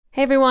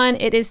Hey everyone,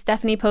 it is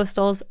Stephanie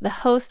Postles, the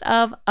host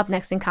of Up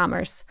Next in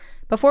Commerce.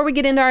 Before we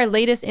get into our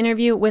latest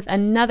interview with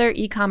another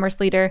e-commerce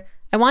leader,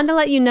 I wanted to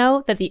let you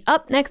know that the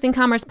Up Next in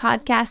Commerce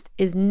podcast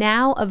is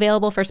now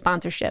available for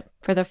sponsorship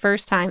for the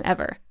first time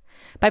ever.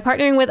 By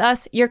partnering with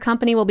us, your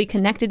company will be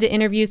connected to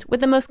interviews with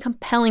the most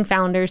compelling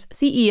founders,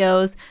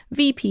 CEOs,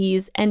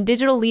 VPs, and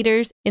digital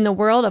leaders in the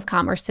world of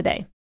commerce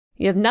today.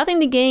 You have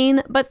nothing to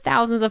gain but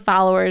thousands of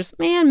followers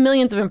and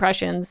millions of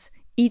impressions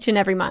each and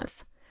every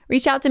month.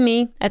 Reach out to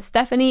me at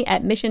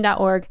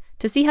stephanie@mission.org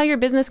to see how your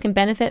business can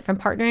benefit from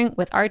partnering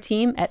with our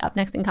team at Up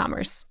Next in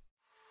Commerce.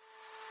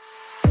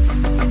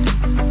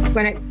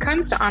 When it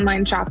comes to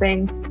online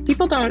shopping,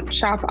 people don't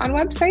shop on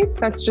websites.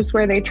 That's just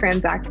where they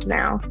transact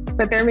now.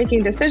 But they're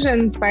making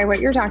decisions by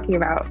what you're talking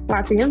about,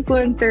 watching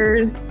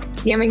influencers,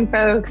 DMing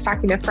folks,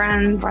 talking to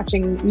friends,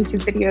 watching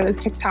YouTube videos,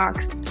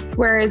 TikToks.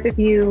 Whereas if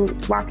you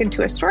walk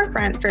into a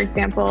storefront, for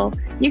example,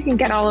 you can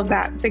get all of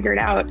that figured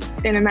out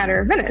in a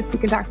matter of minutes. You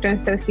can talk to an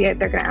associate,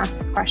 they're going to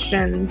ask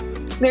questions.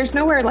 There's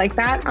nowhere like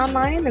that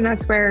online, and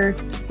that's where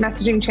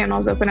messaging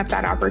channels open up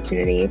that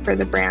opportunity for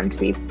the brand to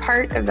be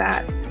part of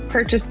that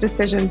purchase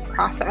decision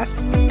process.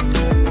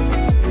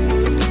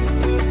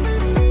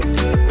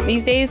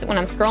 These days, when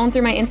I'm scrolling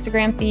through my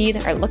Instagram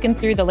feed or looking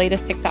through the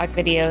latest TikTok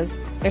videos,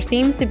 there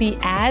seems to be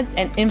ads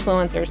and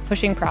influencers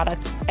pushing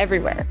products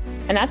everywhere.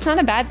 And that's not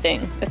a bad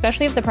thing,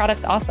 especially if the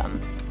product's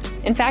awesome.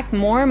 In fact,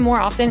 more and more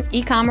often,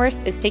 e-commerce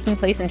is taking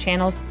place in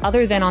channels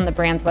other than on the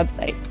brand's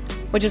website,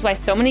 which is why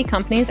so many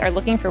companies are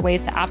looking for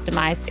ways to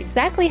optimize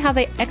exactly how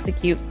they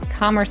execute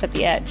commerce at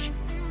the edge.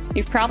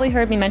 You've probably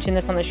heard me mention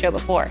this on the show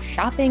before,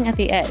 shopping at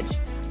the edge.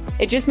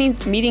 It just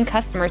means meeting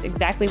customers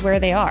exactly where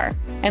they are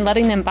and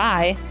letting them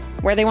buy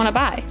where they want to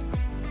buy.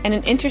 And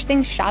an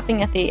interesting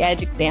shopping at the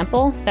edge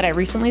example that I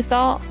recently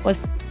saw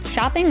was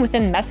shopping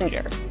within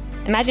Messenger.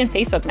 Imagine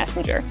Facebook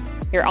Messenger.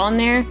 You're on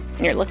there and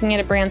you're looking at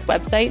a brand's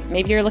website.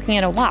 Maybe you're looking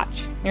at a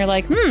watch. And you're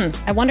like,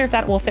 I wonder if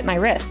that will fit my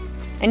wrist.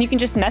 And you can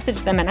just message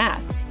them and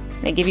ask.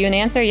 And they give you an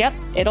answer. Yep,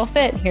 it'll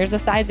fit. Here's the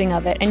sizing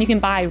of it. And you can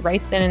buy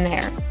right then and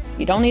there.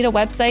 You don't need a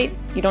website.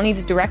 You don't need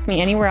to direct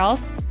me anywhere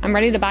else. I'm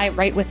ready to buy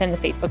right within the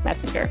Facebook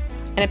Messenger.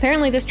 And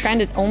apparently this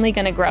trend is only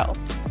going to grow,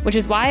 which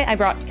is why I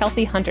brought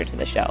Kelsey Hunter to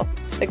the show,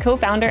 the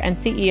co-founder and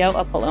CEO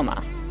of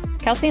Paloma.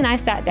 Kelsey and I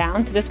sat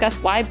down to discuss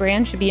why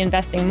brands should be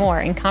investing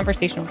more in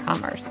conversational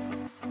commerce.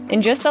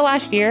 In just the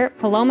last year,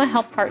 Paloma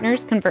helped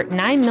partners convert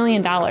 $9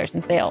 million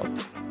in sales.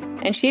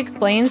 And she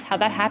explains how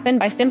that happened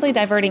by simply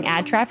diverting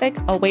ad traffic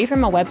away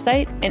from a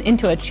website and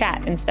into a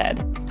chat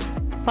instead.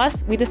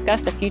 Plus, we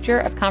discuss the future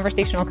of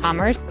conversational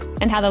commerce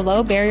and how the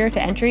low barrier to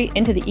entry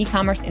into the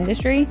e-commerce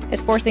industry is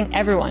forcing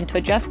everyone to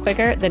adjust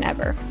quicker than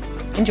ever.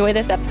 Enjoy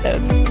this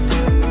episode.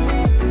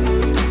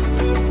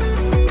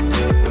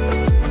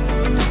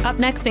 Up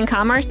Next in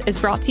Commerce is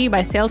brought to you by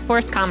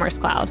Salesforce Commerce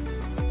Cloud.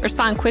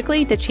 Respond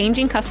quickly to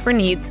changing customer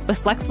needs with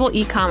flexible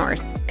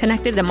e-commerce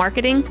connected to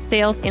marketing,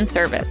 sales, and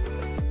service.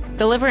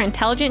 Deliver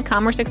intelligent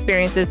commerce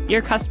experiences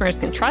your customers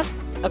can trust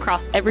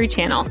across every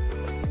channel.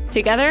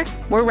 Together,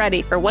 we're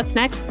ready for what's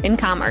next in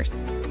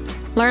commerce.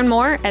 Learn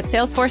more at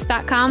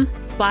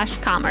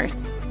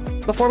salesforce.com/commerce.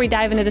 Before we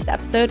dive into this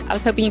episode, I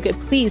was hoping you could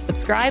please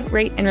subscribe,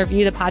 rate, and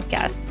review the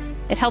podcast.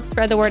 It helps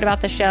spread the word about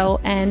the show,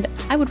 and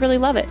I would really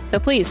love it. So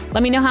please,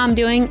 let me know how I'm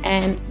doing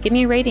and give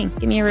me a rating,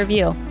 give me a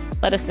review.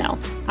 Let us know.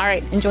 All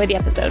right, enjoy the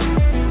episode.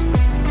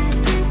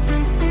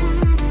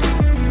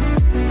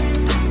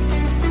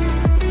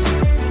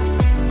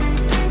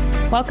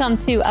 Welcome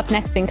to Up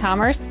Next in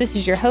Commerce. This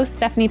is your host,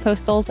 Stephanie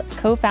Postles,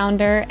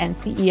 co-founder and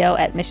CEO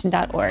at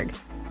mission.org.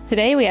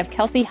 Today, we have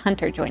Kelsey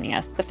Hunter joining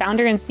us, the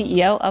founder and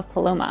CEO of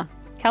Paloma.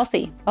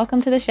 Kelsey,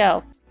 welcome to the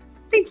show.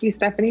 Thank you,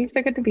 Stephanie.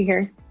 So good to be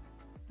here.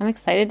 I'm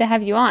excited to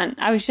have you on.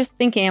 I was just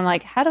thinking, I'm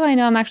like, how do I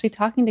know I'm actually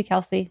talking to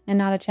Kelsey and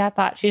not a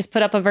chatbot? She just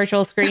put up a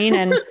virtual screen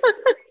and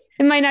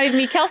it might not even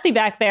be Kelsey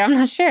back there. I'm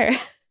not sure.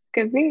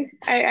 Could be.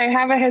 I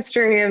have a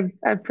history of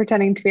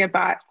pretending to be a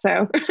bot,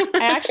 so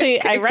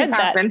I read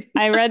that.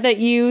 I read that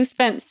you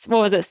spent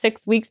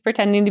 6 weeks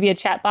pretending to be a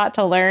chatbot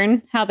to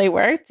learn how they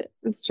worked.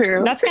 It's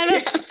true. That's kind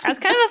of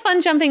a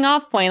fun jumping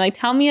off point. Like,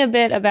 tell me a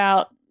bit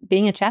about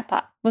being a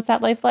chatbot. What's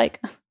that life like?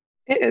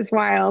 It is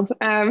wild. So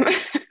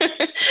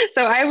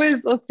I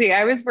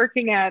was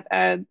working at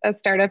a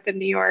startup in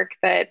New York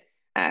that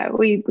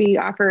we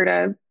offered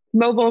a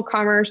mobile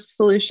commerce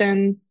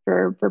solution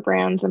for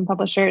brands and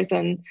publishers.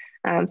 And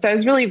so I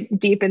was really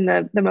deep in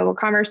the mobile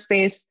commerce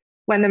space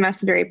when the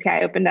Messenger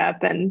API opened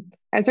up. And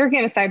I was working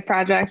on a side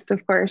project,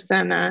 of course,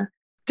 and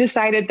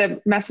decided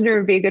that Messenger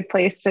would be a good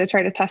place to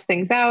try to test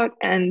things out.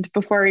 And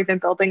before even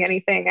building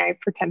anything, I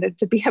pretended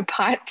to be a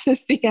bot to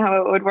see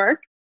how it would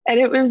work. And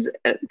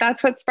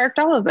that's what sparked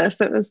all of this.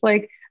 It was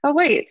like, oh,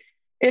 wait,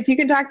 if you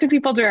can talk to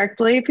people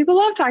directly, people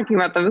love talking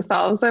about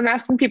themselves. I'm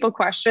asking people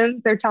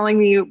questions. They're telling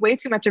me way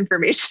too much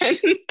information.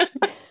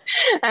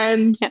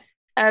 And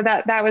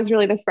that was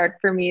really the spark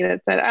for me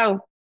that said,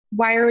 oh,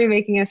 why are we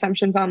making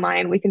assumptions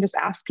online? We can just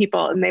ask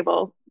people and they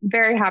will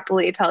very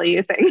happily tell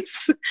you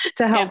things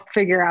to help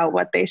figure out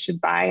what they should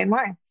buy and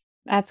why.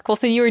 That's cool.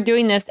 So you were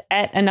doing this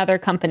at another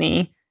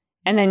company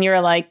And then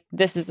you're like,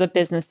 this is a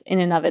business in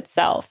and of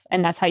itself.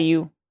 And that's how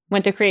you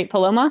went to create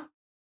Paloma?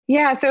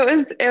 Yeah, so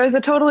it was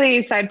a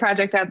totally side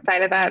project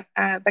outside of that,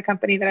 the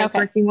company that I was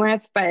working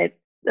with, but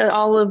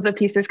all of the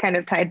pieces kind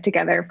of tied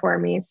together for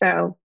me.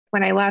 So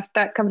when I left,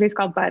 that company's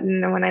called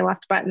Button, and when I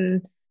left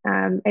Button,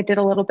 I did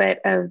a little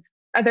bit of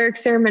other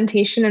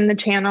experimentation in the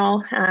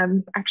channel.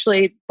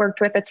 Actually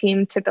worked with a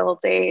team to build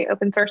a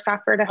open source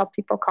software to help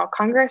people call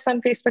Congress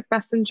on Facebook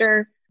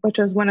Messenger, which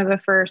was one of the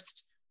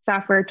first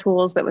software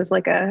tools that was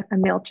like a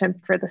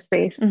MailChimp for the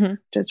space, which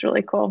is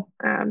really cool.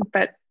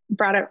 But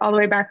brought it all the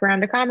way back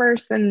around to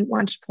commerce and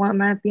launched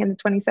Paloma at the end of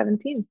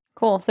 2017.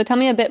 Cool. So tell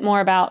me a bit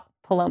more about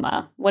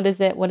Paloma. What is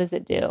it? What does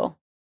it do?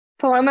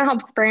 Paloma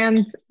helps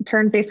brands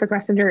turn Facebook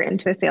Messenger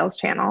into a sales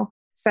channel.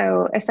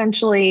 So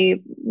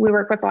essentially, we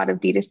work with a lot of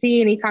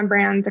D2C and e-com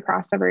brands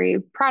across every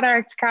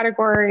product,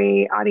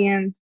 category,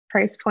 audience,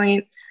 price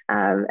point,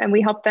 and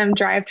we help them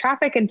drive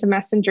traffic into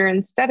Messenger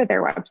instead of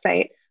their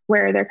website,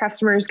 where their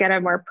customers get a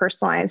more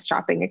personalized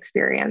shopping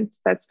experience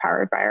that's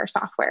powered by our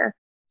software.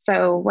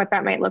 So what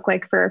that might look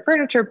like for a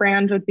furniture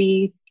brand would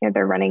be,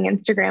 they're running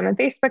Instagram and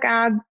Facebook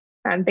ads.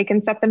 They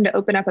can set them to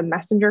open up a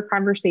Messenger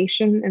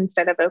conversation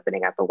instead of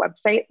opening up a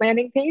website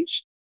landing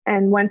page.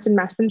 And once in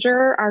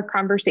Messenger, our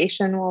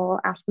conversation will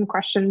ask them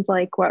questions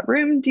like, what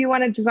room do you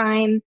want to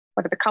design?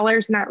 What are the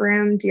colors in that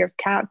room? Do you have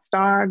cats,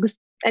 dogs,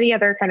 any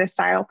other kind of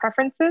style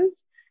preferences?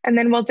 And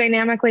then we'll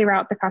dynamically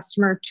route the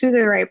customer to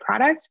the right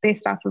product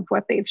based off of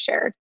what they've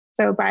shared.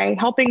 So by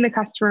helping the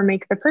customer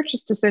make the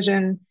purchase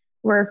decision,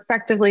 we're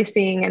effectively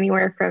seeing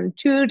anywhere from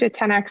 2 to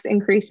 10x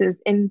increases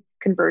in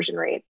conversion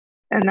rate.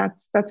 And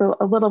that's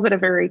a little bit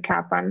of a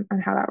recap on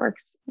how that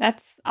works.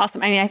 That's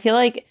awesome. I mean, I feel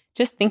like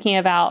just thinking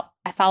about,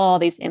 I follow all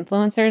these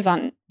influencers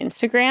on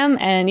Instagram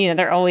and,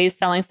 they're always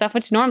selling stuff,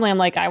 which normally I'm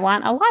like, I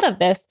want a lot of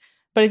this.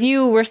 But if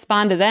you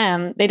respond to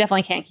them, they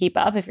definitely can't keep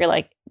up. If you're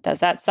like, does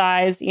that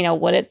size,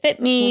 would it fit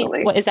me?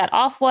 Totally. What is that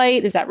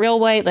off-white? Is that real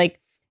white? Like,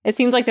 it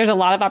seems like there's a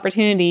lot of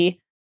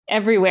opportunity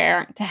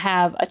everywhere to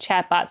have a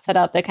chatbot set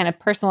up that kind of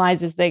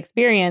personalizes the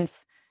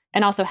experience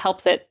and also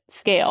helps it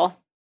scale.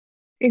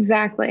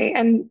 Exactly.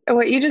 And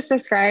what you just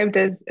described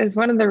is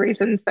one of the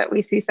reasons that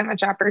we see so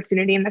much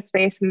opportunity in the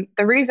space. And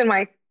the reason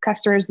why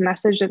customers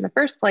messaged in the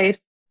first place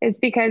is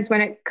because when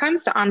it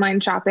comes to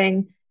online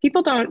shopping,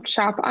 people don't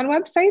shop on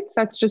websites.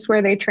 That's just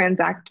where they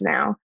transact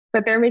now.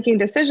 But they're making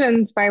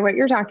decisions by what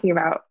you're talking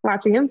about,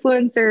 watching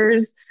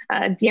influencers,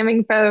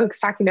 DMing folks,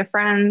 talking to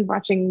friends,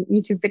 watching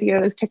YouTube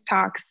videos,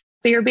 TikToks.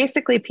 So you're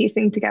basically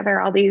piecing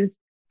together all these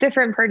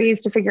different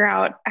parties to figure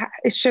out,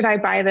 should I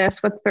buy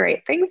this? What's the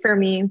right thing for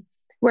me?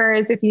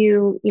 Whereas if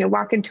you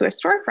walk into a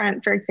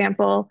storefront, for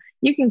example,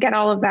 you can get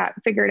all of that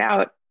figured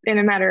out in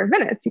a matter of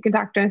minutes. You can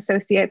talk to an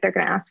associate, they're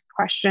going to ask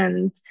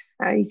questions.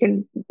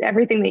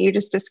 Everything that you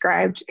just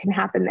described can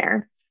happen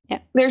there. Yeah.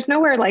 There's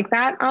nowhere like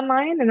that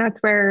online. And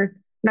that's where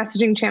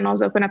messaging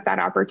channels open up that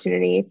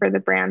opportunity for the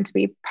brand to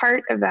be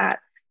part of that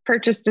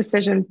purchase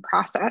decision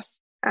process.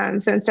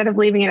 So instead of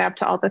leaving it up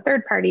to all the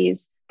third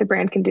parties, the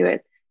brand can do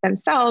it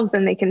themselves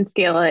and they can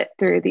scale it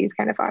through these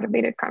kind of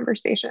automated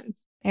conversations.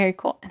 Very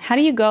cool. And how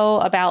do you go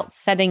about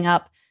setting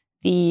up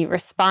the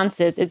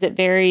responses? Is it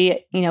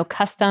very,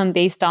 custom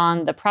based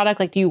on the product?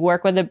 Like, do you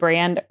work with a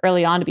brand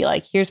early on to be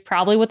like, here's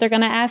probably what they're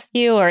going to ask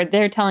you, or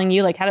they're telling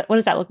you, like, what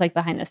does that look like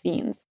behind the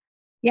scenes?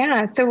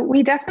 Yeah, so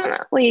we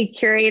definitely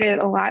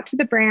curated a lot to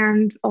the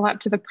brand, a lot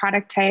to the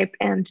product type,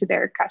 and to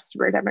their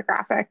customer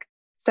demographic.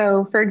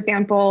 So, for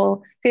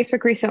example,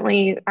 Facebook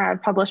recently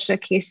published a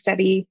case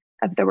study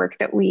of the work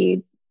that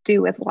we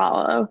do with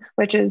Lalo,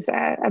 which is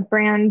a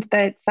brand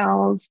that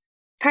sells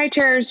high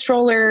chairs,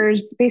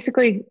 strollers,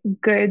 basically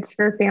goods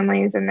for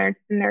families and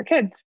their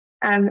kids.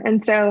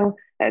 And so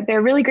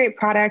they're really great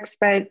products,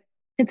 but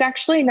it's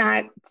actually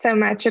not so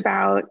much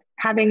about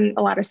having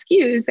a lot of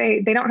SKUs.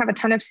 They don't have a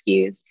ton of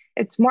SKUs.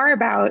 It's more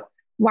about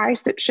why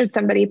should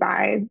somebody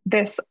buy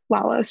this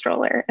Lalo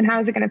stroller and how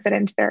is it going to fit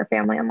into their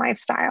family and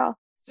lifestyle?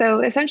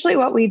 So essentially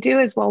what we do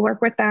is we'll work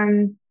with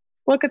them,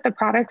 look at the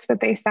products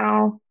that they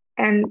sell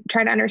and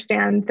try to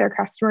understand their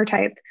customer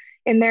type.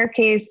 In their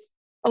case,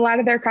 a lot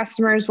of their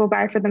customers will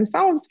buy for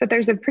themselves, but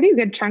there's a pretty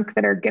good chunk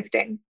that are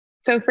gifting.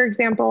 So for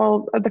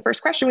example, the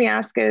first question we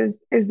ask is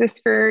this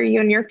for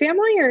you and your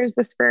family or is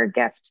this for a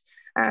gift?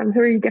 Who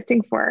are you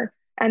gifting for?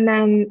 And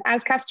then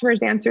as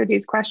customers answer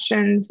these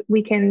questions,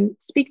 we can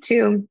speak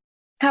to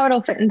how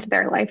it'll fit into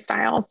their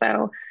lifestyle.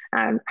 So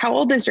how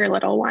old is your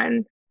little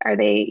one? Are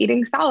they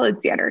eating solids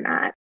yet or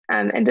not?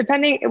 And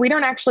we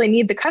don't actually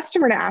need the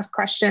customer to ask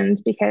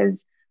questions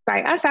because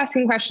by us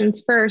asking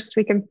questions first,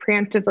 we can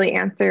preemptively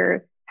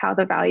answer how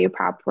the value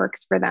prop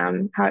works for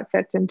them, how it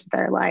fits into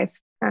their life.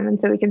 And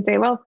so we can say,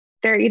 well,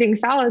 they're eating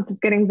solids, it's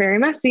getting very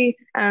messy.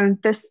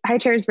 This high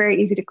chair is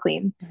very easy to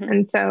clean. Mm-hmm.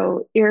 And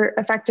so you're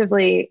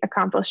effectively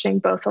accomplishing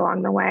both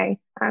along the way.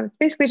 It's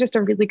basically just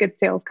a really good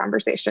sales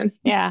conversation.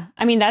 Yeah.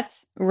 I mean,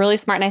 that's really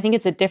smart. And I think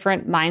it's a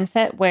different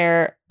mindset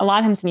where a lot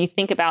of times when you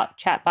think about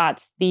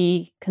chatbots,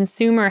 the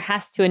consumer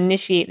has to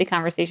initiate the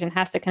conversation,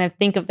 has to kind of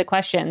think of the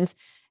questions.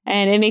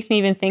 And it makes me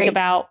even think Great.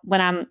 about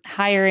when I'm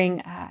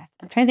hiring,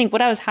 I'm trying to think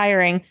what I was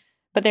hiring,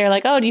 but they're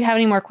like, oh, do you have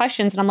any more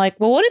questions? And I'm like,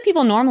 well, what do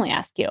people normally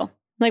ask you?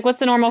 Like, what's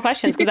the normal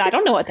questions? Because I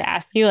don't know what to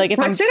ask you. Like, if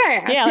What should I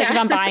ask? yeah, like if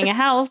I'm buying a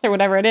house or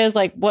whatever it is,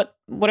 like what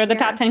are the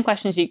top 10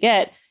 questions you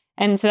get?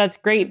 And so that's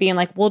great being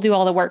like, we'll do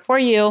all the work for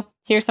you.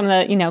 Here's some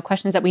of the,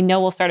 questions that we know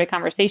will start a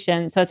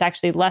conversation. So it's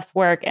actually less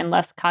work and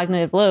less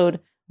cognitive load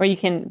where you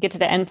can get to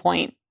the end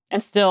point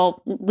and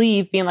still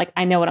leave being like,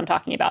 I know what I'm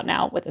talking about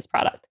now with this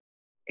product.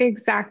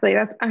 Exactly.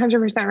 That's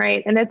 100%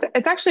 right. And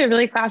it's actually a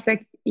really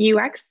classic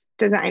UX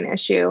design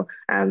issue,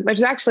 which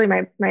is actually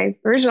my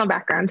original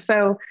background.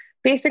 So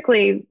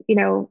basically,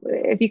 when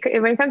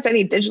it comes to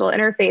any digital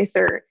interface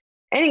or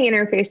any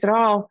interface at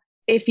all,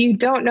 if you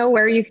don't know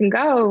where you can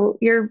go,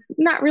 you're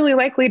not really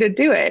likely to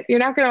do it. You're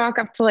not going to walk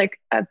up to like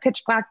a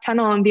pitch black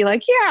tunnel and be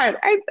like, yeah,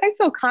 I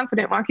feel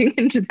confident walking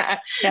into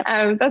that.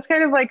 Yep. That's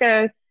kind of like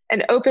an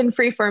open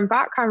freeform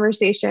bot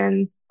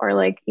conversation, or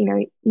like,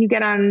 you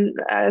get on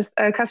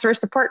a customer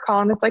support call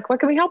and it's like, what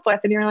can we help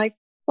with? And you're like,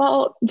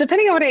 well,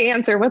 depending on what I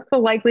answer, what's the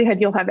likelihood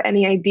you'll have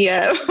any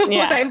idea of what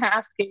I'm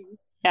asking?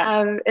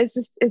 Yeah.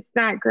 It's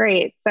not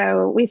great.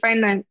 So we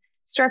find that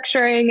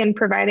structuring and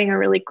providing a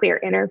really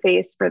clear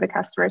interface for the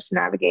customers to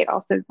navigate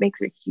also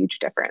makes a huge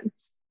difference.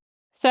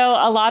 So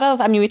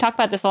we talk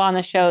about this a lot on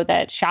the show,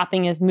 that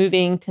shopping is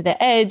moving to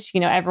the edge.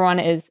 Everyone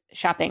is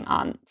shopping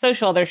on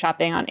social, they're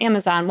shopping on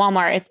Amazon,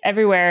 Walmart, it's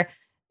everywhere,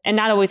 and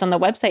not always on the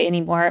website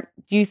anymore.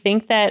 Do you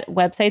think that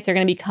websites are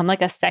going to become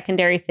like a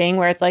secondary thing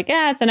where it's like,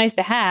 it's a nice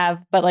to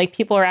have, but like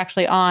people are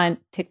actually on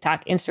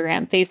TikTok,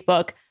 Instagram,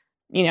 Facebook,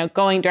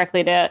 going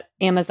directly to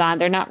Amazon?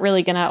 They're not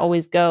really going to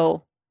always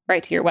go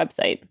right to your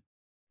website.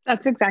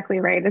 That's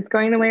exactly right. It's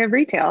going the way of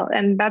retail.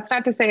 And that's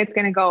not to say it's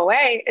going to go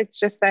away. It's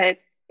just that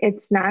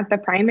it's not the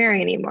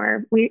primary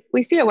anymore.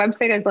 We see a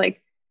website as like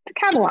a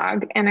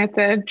catalog, and it's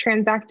a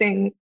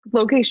transacting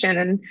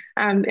location.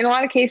 And in a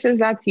lot of cases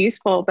that's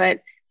useful,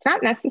 but it's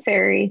not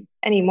necessary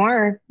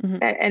anymore. Mm-hmm.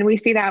 And we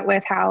see that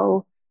with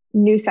how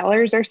new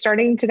sellers are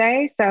starting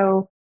today.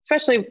 So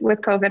especially with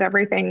COVID,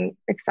 everything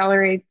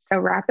accelerates so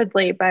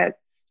rapidly. But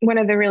one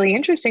of the really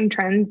interesting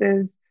trends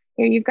is,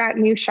 you've got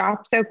new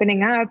shops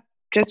opening up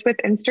just with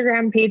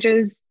Instagram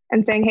pages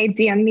and saying, hey,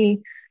 DM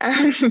me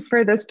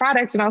for this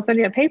product and I'll send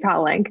you a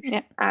PayPal link.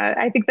 Yeah.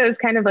 I think those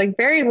kind of like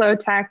very low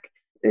tech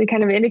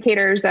kind of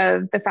indicators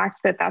of the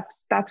fact that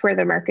that's where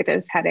the market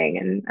is heading.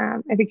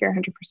 And I think you're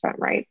 100%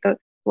 right. The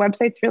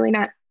website's really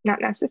not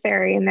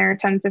necessary. And there are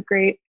tons of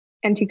great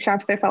antique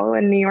shops I follow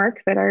in New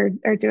York that are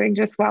doing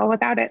just well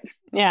without it.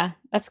 Yeah,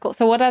 that's cool.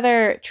 So what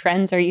other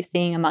trends are you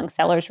seeing among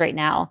sellers right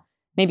now?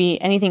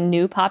 Maybe anything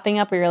new popping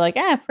up where you're like,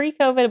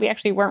 pre-COVID, we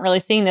actually weren't really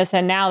seeing this.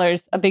 And now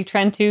there's a big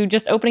trend to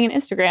just opening an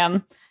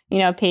Instagram,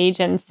 page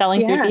and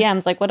selling through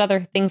DMs. Like what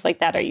other things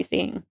like that are you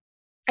seeing?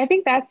 I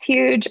think that's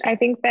huge. I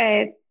think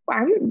that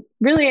I'm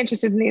really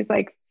interested in these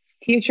like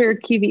future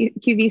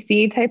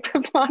QVC type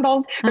of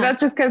models, but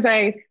that's just because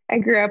I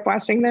grew up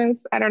watching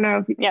those. I don't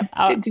know.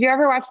 Did you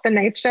ever watch The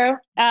Knife Show?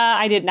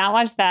 I did not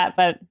watch that,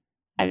 but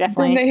I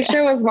definitely. The Knife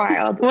Show was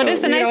wild. What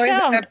is The Knife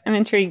Show? I'm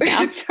intrigued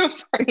now. It's so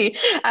funny.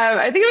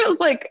 I think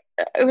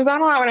it was on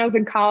a lot when I was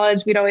in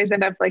college. We'd always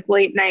end up like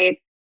late night.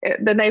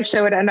 The Knife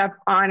Show would end up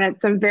on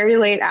at some very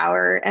late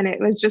hour. And it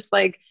was just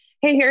like,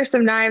 hey, here's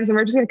some knives. And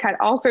we're just going to cut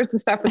all sorts of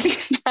stuff with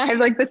these knives,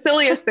 like the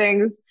silliest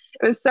things.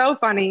 It was so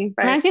funny.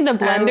 But, when I see the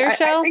Blender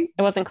Show,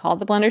 it wasn't called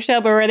the Blender Show,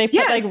 but where they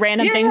put like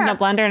random things in a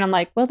blender. And I'm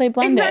like, well, they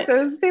blend it. It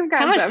was the same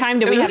concept. How much time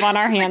do we have on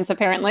our hands,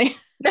 apparently?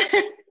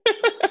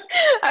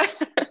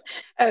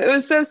 It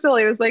was so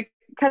silly. It was like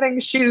cutting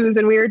shoes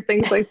and weird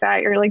things like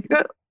that. You're like,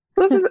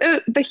 this is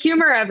the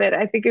humor of it.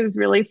 I think is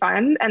really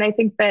fun. And I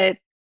think that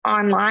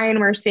online,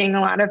 we're seeing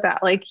a lot of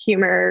that like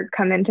humor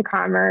come into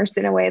commerce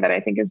in a way that I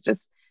think is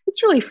just,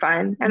 it's really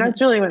fun. And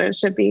that's really what it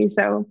should be.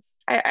 So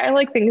I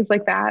like things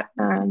like that.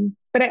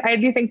 But I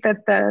do think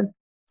that the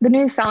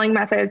new selling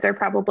methods are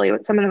probably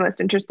some of the most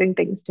interesting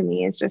things to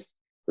me. Is just,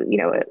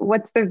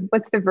 what's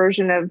the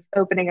version of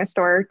opening a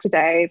store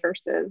today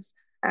versus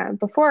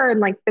before, and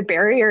like the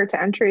barrier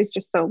to entry is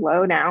just so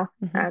low now.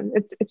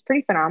 It's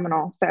pretty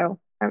phenomenal. So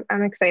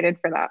I'm excited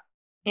for that.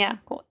 Yeah,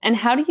 cool. And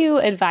how do you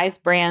advise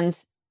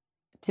brands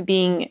to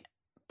being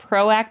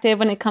proactive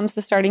when it comes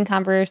to starting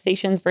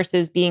conversations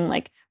versus being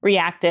like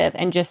reactive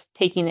and just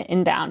taking it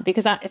inbound?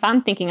 Because if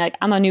I'm thinking like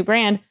I'm a new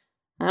brand,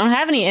 I don't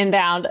have any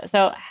inbound.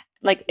 So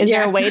like, is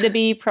there a way to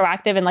be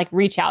proactive and like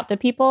reach out to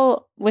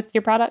people with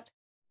your product?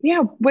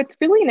 Yeah. What's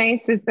really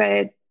nice is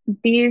that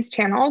these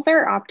channels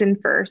are opt-in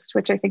first,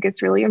 which I think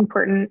is really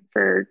important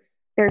for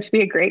there to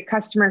be a great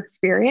customer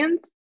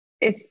experience.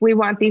 If we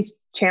want these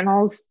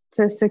channels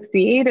to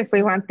succeed, if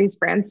we want these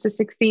brands to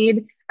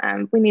succeed,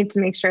 we need to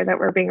make sure that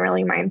we're being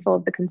really mindful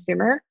of the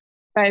consumer.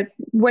 But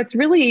what's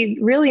really,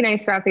 really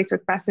nice about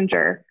Facebook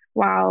Messenger,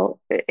 while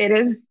it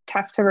is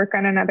tough to work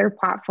on another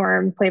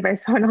platform, play by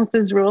someone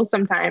else's rules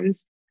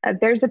sometimes,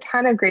 there's a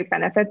ton of great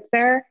benefits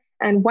there.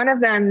 And one of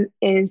them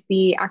is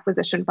the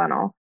acquisition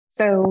funnel.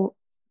 So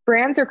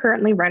brands are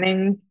currently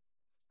running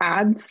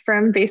ads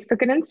from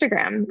Facebook and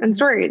Instagram and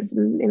stories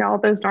and all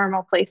those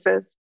normal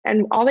places.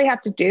 And all they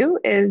have to do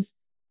is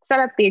set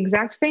up the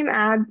exact same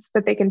ads,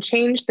 but they can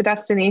change the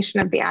destination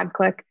of the ad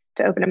click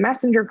to open a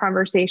messenger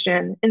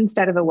conversation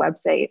instead of a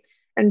website.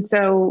 And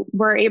so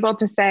we're able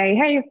to say,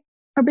 hey,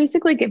 we're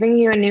basically giving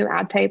you a new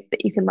ad type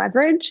that you can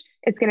leverage.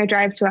 It's going to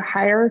drive to a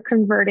higher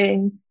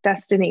converting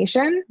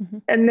destination.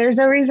 And there's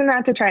no reason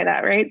not to try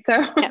that, right?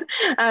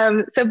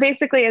 So, so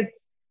basically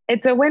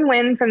it's a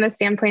win-win from the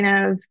standpoint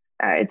of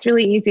it's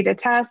really easy to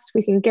test.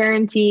 We can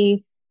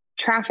guarantee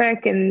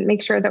traffic and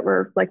make sure that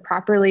we're like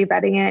properly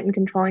vetting it and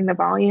controlling the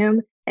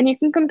volume. And you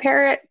can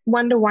compare it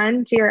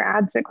one-to-one to your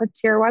ads that click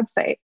to your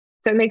website.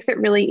 So it makes it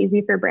really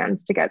easy for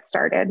brands to get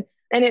started.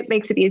 And it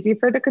makes it easy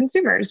for the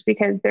consumers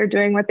because they're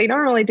doing what they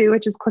normally do,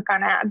 which is click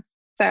on ads.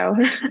 So,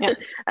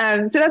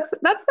 so that's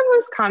the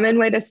most common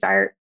way to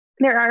start.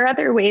 There are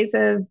other ways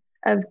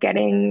of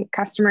getting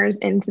customers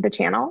into the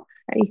channel.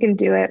 You can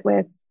do it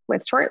with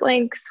short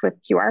links, with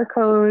QR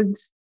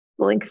codes,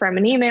 a link from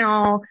an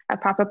email, a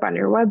pop-up on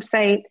your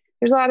website.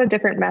 There's a lot of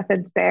different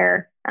methods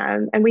there.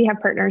 And we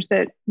have partners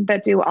that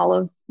do all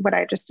of what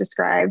I just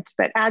described.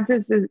 But ads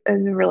is a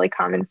really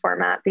common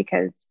format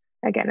because,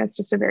 again, it's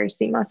just a very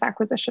seamless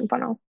acquisition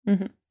funnel.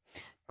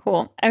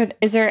 Cool.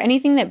 Is there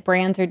anything that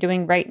brands are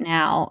doing right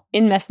now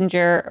in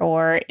Messenger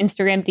or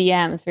Instagram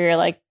DMs where you're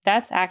like,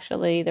 that's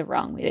actually the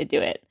wrong way to do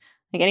it?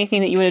 Like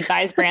anything that you would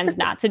advise brands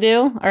not to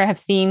do or have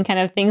seen kind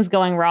of things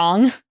going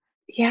wrong?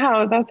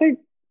 Yeah, that's a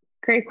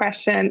great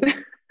question.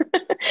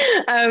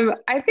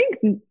 I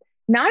think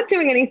not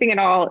doing anything at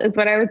all is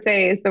what I would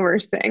say is the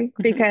worst thing,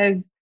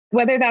 because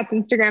whether that's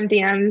Instagram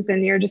DMs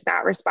and you're just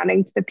not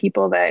responding to the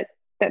people that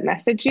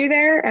message you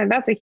there, and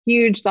that's a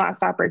huge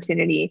lost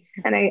opportunity.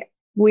 And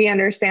we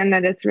understand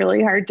that it's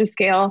really hard to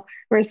scale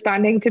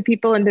responding to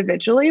people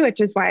individually,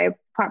 which is why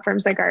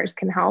platforms like ours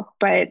can help.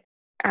 But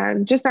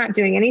just not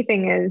doing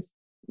anything is,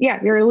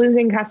 you're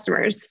losing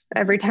customers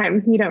every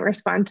time you don't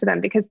respond to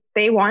them because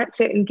they want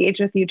to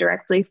engage with you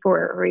directly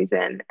for a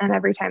reason. And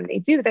every time they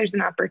do, there's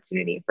an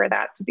opportunity for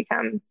that to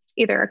become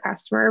either a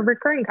customer or a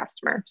recurring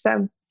customer.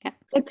 So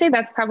I'd say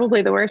that's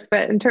probably the worst.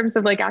 But in terms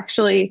of like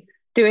actually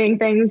doing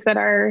things that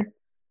are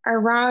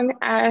wrong,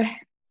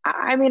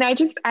 I mean, I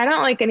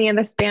don't like any of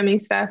the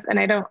spammy stuff, and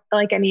I don't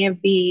like any of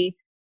the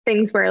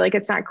things where like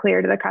it's not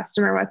clear to the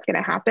customer what's going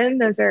to happen.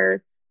 Those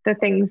are the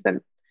things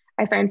that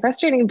I find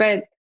frustrating.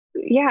 But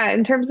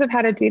in terms of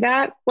how to do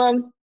that,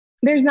 well,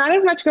 there's not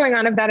as much going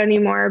on of that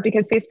anymore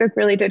because Facebook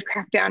really did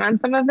crack down on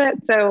some of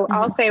it. So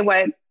I'll say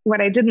what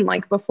I didn't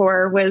like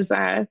before was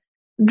there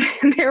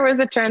was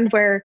a trend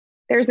where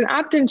there's an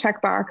opt-in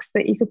checkbox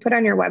that you could put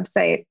on your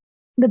website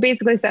that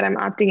basically said, I'm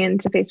opting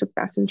into Facebook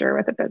Messenger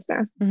with a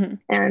business.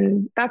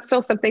 And that's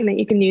still something that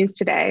you can use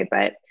today.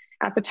 But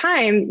at the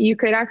time, you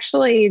could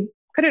actually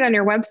put it on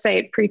your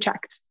website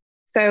pre-checked.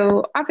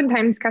 So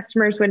oftentimes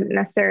customers wouldn't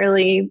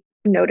necessarily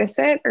notice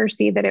it or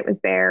see that it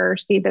was there or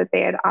see that they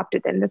had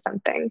opted into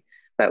something.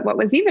 But what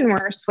was even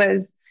worse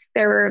was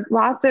there were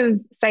lots of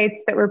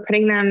sites that were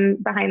putting them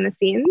behind the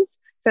scenes.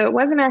 So it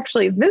wasn't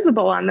actually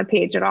visible on the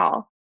page at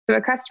all. So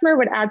a customer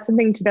would add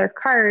something to their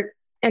cart,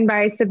 and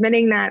by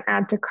submitting that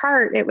add to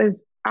cart, it was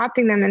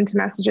opting them into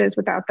messages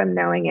without them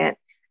knowing it.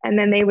 And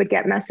then they would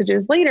get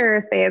messages later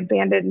if they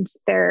abandoned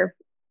their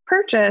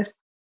purchase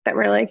that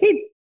were like,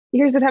 hey,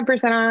 here's a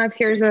 10% off,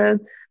 here's a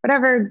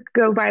whatever,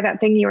 go buy that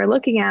thing you were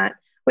looking at,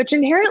 which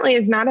inherently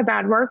is not a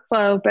bad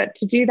workflow. But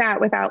to do that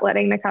without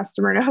letting the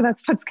customer know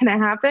that's what's going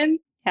to happen,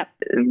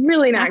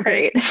 really not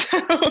great.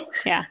 So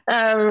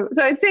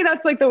I'd say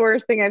that's like the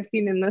worst thing I've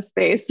seen in this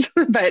space,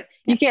 but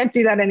you can't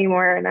do that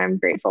anymore. And I'm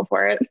grateful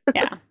for it.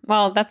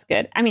 Well, that's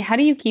good. I mean, how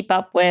do you keep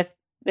up with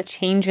the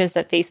changes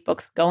that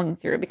Facebook's going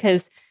through?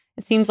 Because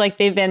it seems like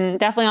they've been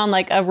definitely on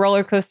like a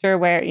roller coaster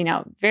where,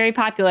 very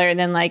popular. And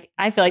then like,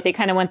 I feel like they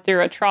kind of went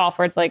through a trough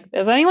where it's like,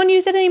 does anyone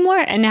use it anymore?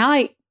 And now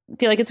I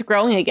feel like it's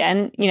growing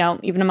again,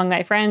 even among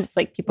my friends. It's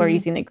like people are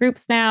using the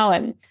groups now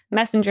and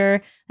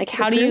Messenger. Like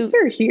how do you... Groups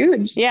are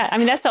huge. Yeah. I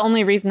mean, that's the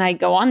only reason I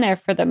go on there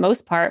for the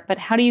most part. But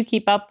how do you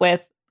keep up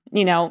with,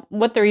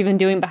 what they're even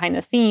doing behind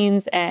the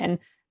scenes and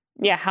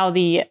how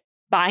the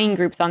buying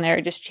groups on there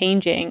are just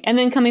changing and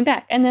then coming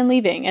back and then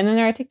leaving and then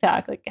they're at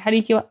TikTok? Like how do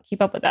you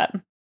keep up with that?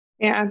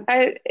 Yeah,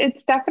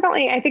 it's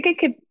definitely, I think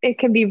it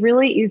can be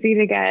really easy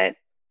to get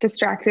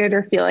distracted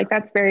or feel like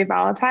that's very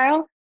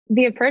volatile.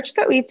 The approach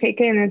that we've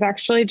taken has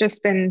actually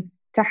just been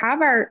to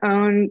have our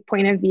own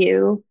point of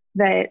view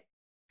that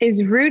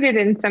is rooted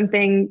in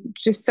something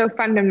just so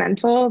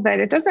fundamental that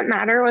it doesn't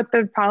matter what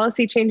the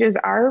policy changes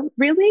are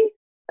really,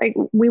 like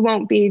we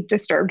won't be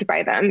disturbed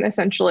by them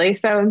essentially.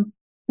 So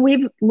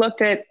we've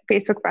looked at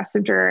Facebook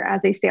Messenger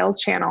as a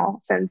sales channel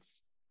since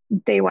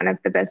day one of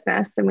the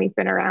business, and we've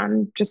been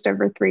around just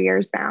over 3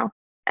 years now.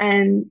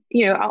 And,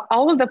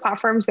 all of the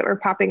platforms that were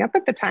popping up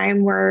at the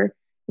time were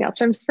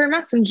MailChimp's for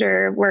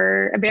Messenger,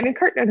 were abandoned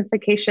cart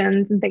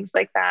notifications and things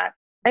like that.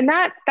 And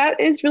that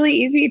is really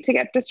easy to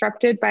get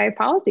disrupted by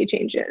policy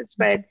changes.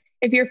 But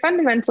if you're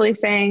fundamentally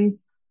saying,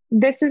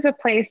 this is a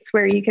place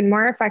where you can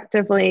more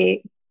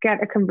effectively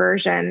get a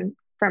conversion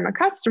from a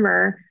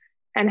customer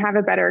and have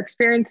a better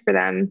experience for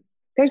them,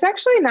 there's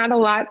actually not a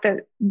lot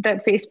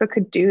that Facebook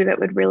could do that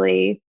would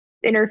really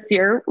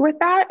interfere with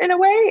that in a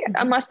way,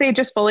 unless they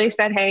just fully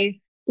said, hey,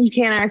 you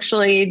can't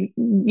actually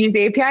use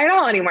the API at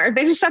all anymore. If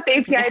they just shut the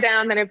API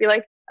down, then it'd be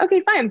like,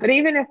 okay, fine. But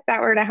even if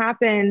that were to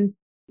happen,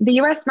 the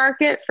US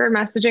market for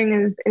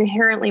messaging is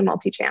inherently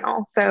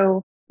multi-channel.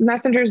 So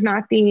Messenger is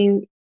not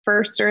the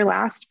first or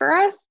last for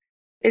us.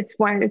 It's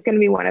going to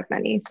be one of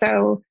many.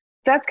 So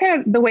that's kind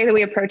of the way that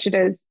we approach it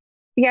is,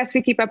 yes,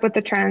 we keep up with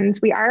the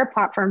trends. We are a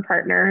platform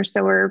partner.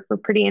 So we're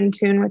pretty in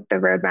tune with the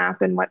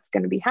roadmap and what's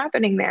going to be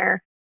happening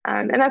there.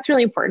 And that's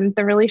really important.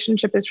 The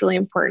relationship is really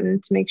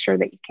important to make sure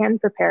that you can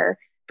prepare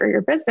for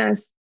your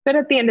business. But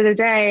at the end of the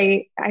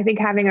day, I think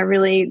having a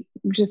really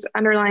just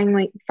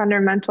underlying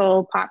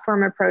fundamental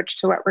platform approach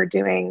to what we're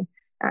doing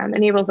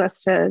enables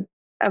us to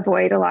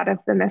avoid a lot of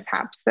the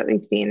mishaps that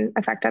we've seen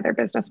affect other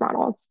business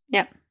models.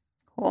 Yep.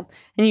 Cool.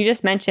 And you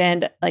just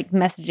mentioned like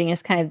messaging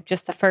is kind of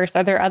just the first.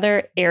 Are there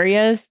other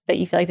areas that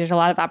you feel like there's a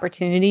lot of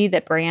opportunity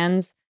that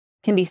brands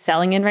can be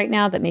selling in right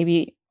now that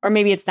maybe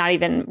it's not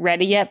even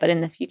ready yet, but in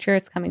the future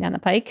it's coming down the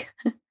pike?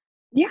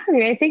 Yeah, I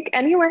mean, I think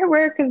anywhere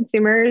where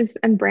consumers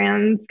and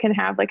brands can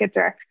have like a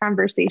direct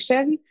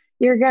conversation,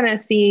 you're going to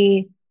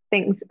see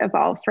things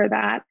evolve for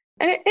that.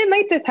 And it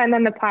might depend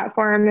on the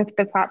platform, if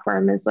the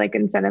platform is like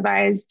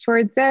incentivized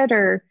towards it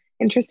or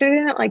interested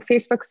in it. Like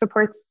Facebook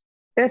supports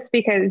this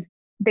because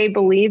they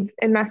believe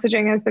in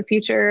messaging as the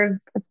future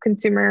of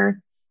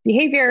consumer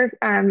behavior.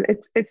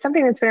 It's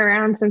something that's been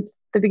around since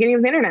the beginning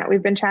of the internet.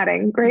 We've been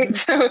chatting, right?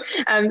 Mm-hmm.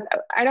 So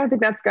I don't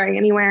think that's going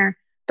anywhere.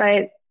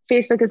 But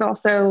Facebook is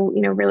also,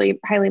 really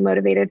highly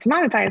motivated to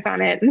monetize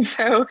on it, and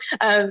so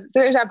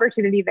there's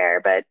opportunity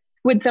there. But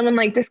would someone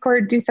like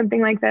Discord do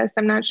something like this?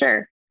 I'm not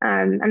sure.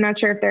 I'm not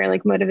sure if they're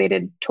like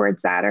motivated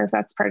towards that or if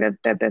that's part of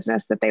the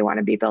business that they want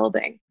to be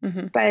building.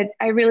 Mm-hmm. But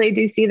I really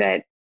do see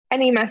that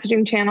any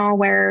messaging channel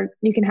where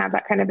you can have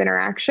that kind of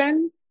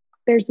interaction,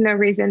 there's no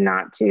reason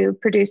not to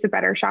produce a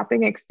better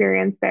shopping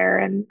experience there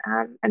and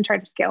try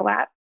to scale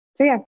that.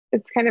 So yeah,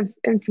 it's kind of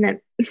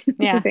infinite.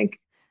 Yeah. I think.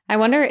 I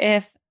wonder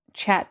if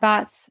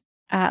chatbots,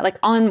 like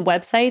on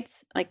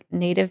websites, like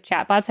native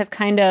chatbots have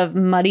kind of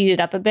muddied it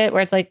up a bit,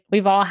 where it's like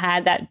we've all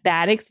had that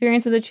bad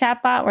experience with the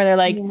chatbot where they're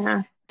like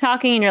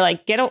talking and you're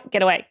like, get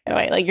away.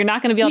 Like, you're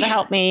not going to be able to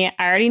help me.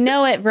 I already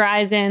know it.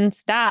 Verizon,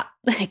 stop.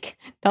 Like,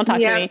 don't talk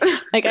to me.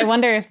 Like, I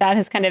wonder if that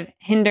has kind of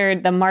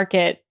hindered the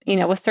market,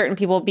 with certain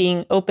people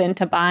being open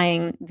to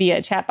buying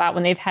via chatbot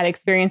when they've had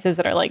experiences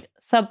that are like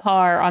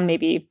subpar on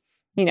maybe,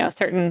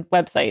 certain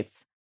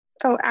websites.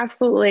 Oh,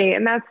 absolutely.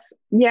 And that's,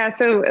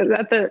 so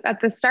at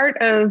the start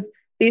of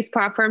these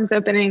platforms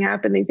opening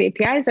up and these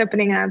APIs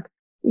opening up,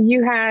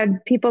 you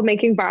had people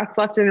making bots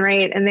left and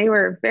right, and they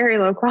were very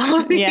low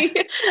quality. Yeah.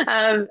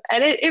 And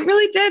it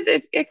really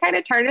did. It kind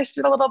of tarnished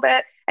it a little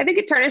bit. I think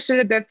it tarnished it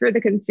a bit for the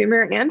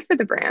consumer and for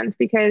the brand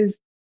because,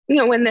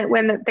 when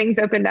the things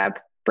opened up,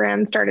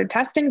 brands started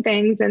testing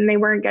things and they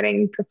weren't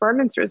getting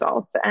performance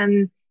results.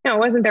 And, it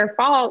wasn't their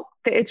fault.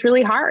 It's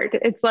really hard.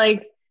 It's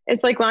like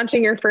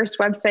launching your first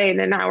website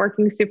and not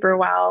working super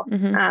well.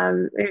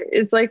 Mm-hmm.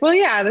 It's like, well,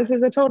 yeah, this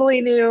is a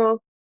totally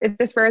new, if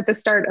this were at the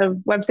start of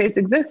websites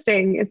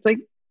existing, it's like,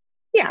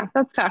 yeah,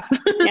 that's tough.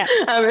 Yeah.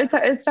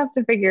 It's tough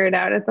to figure it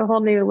out. It's a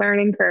whole new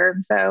learning curve.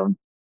 So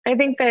I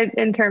think that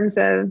in terms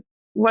of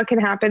what can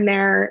happen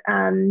there,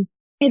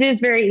 it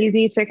is very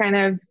easy to kind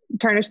of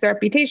tarnish the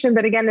reputation,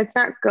 but again, it's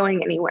not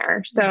going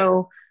anywhere.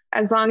 So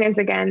as long as,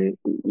 again,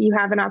 you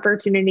have an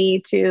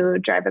opportunity to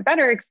drive a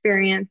better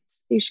experience,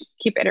 you should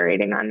keep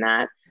iterating on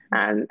that.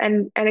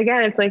 And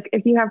again, it's like,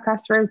 if you have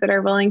customers that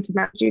are willing to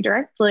message you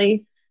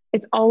directly,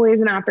 it's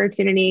always an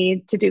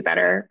opportunity to do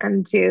better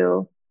and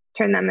to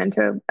turn them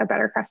into a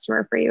better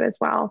customer for you as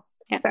well.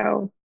 Yeah.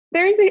 So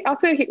there's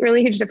also a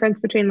really huge difference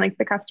between like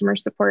the customer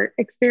support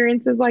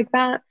experiences like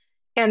that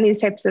and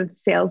these types of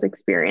sales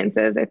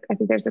experiences. I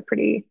think there's a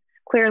pretty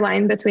clear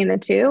line between the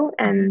two.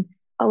 And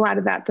a lot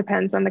of that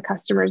depends on the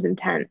customer's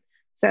intent.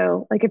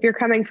 So like if you're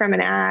coming from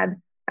an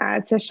ad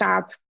to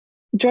shop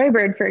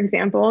Joybird, for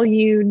example,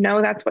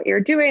 that's what you're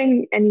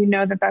doing and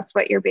that that's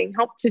what you're being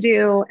helped to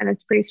do. And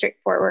it's pretty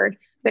straightforward.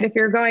 But if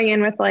you're going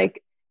in with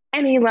like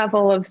any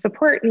level of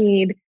support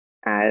need,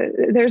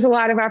 there's a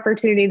lot of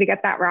opportunity to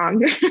get that wrong,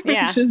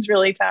 which is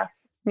really tough.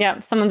 Yeah.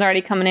 Someone's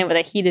already coming in with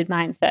a heated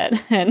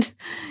mindset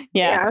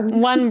and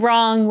one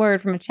wrong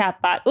word from a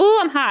chatbot. Ooh,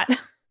 I'm hot.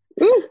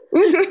 Ooh.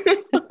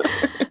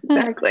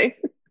 Exactly.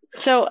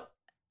 So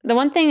the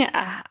one thing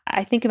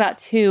I think about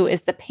too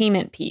is the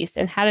payment piece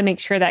and how to make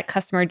sure that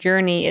customer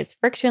journey is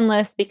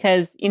frictionless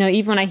because,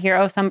 even when I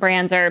hear, some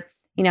brands are,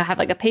 have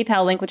like a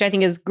PayPal link, which I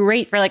think is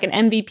great for like an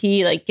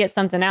MVP, like get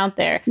something out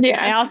there.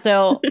 Yeah. I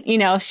also,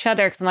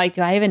 shudder because I'm like,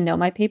 do I even know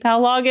my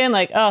PayPal login?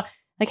 Like,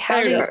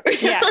 how do you,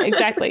 yeah,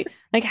 exactly.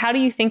 Like, how do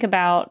you think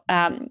about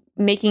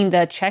making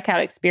the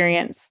checkout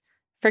experience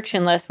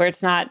frictionless where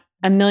it's not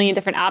a million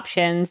different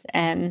options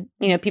and,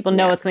 people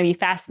know it's going to be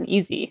fast and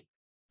easy?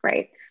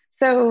 Right.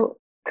 So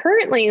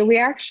currently we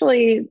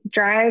actually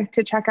drive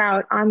to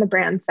checkout on the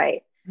brand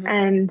site. Mm-hmm.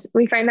 And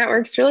we find that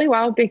works really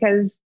well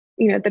because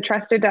the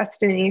trusted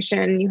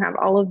destination. You have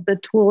all of the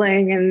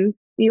tooling and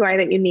UI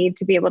that you need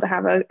to be able to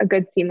have a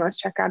good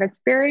seamless checkout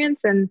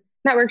experience. And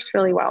that works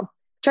really well.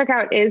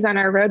 Checkout is on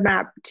our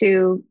roadmap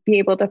to be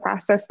able to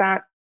process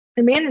that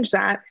and manage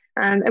that.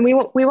 And we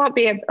won't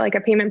be like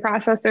a payment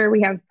processor.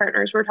 We have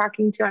partners we're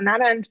talking to on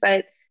that end.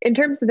 But in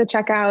terms of the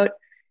checkout,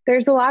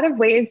 there's a lot of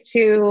ways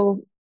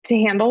to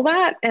handle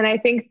that. And I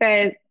think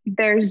that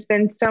there's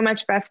been so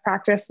much best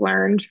practice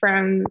learned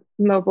from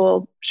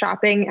mobile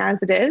shopping as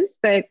it is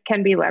that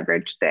can be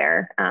leveraged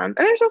there. And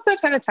there's also a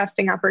ton of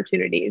testing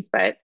opportunities,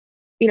 but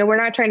we're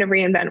not trying to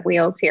reinvent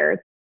wheels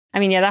here. I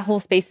mean, yeah, that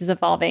whole space is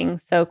evolving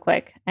so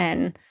quick.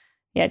 And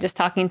yeah, just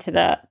talking to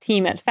the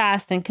team at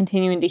Fast and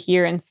continuing to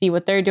hear and see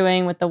what they're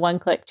doing with the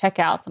one-click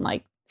checkouts. I'm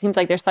like, seems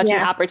like there's such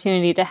an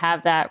opportunity to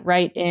have that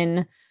right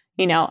in,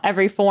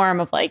 every form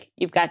of like,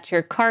 you've got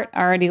your cart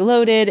already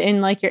loaded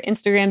in like your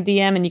Instagram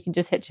DM and you can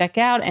just hit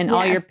checkout and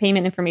all your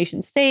payment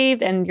information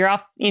saved and you're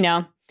off,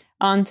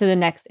 on to the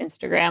next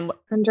Instagram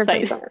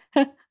 100%.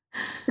 Site.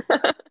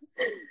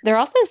 There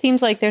also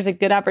seems like there's a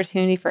good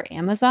opportunity for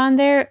Amazon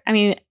there. I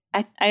mean,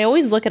 I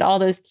always look at all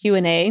those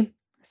Q&A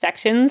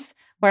sections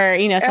where,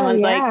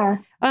 someone's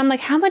I'm like,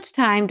 how much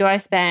time do I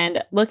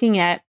spend looking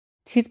at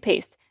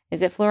toothpaste?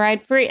 Is it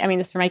fluoride free? I mean,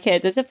 this is for my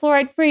kids. Is it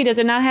fluoride free? Does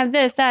it not have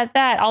this,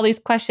 that, all these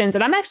questions?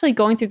 And I'm actually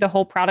going through the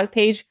whole product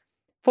page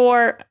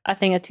for a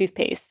thing of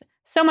toothpaste.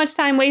 So much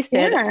time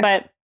wasted,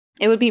 but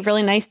it would be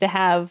really nice to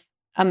have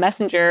a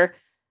messenger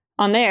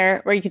on there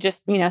where you could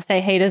just,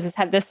 say, hey, does this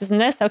have this, and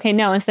this? Okay,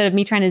 no, instead of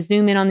me trying to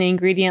zoom in on the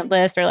ingredient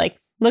list or like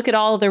look at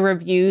all of the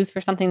reviews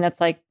for something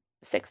that's like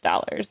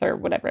 $6 or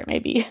whatever it may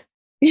be.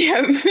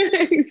 Yeah,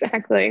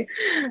 exactly.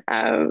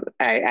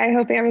 I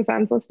hope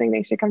Amazon's listening.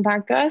 They should come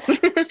talk to us.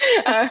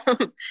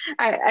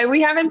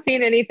 We haven't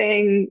seen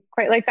anything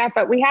quite like that,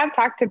 but we have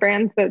talked to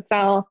brands that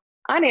sell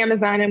on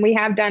Amazon, and we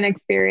have done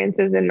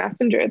experiences in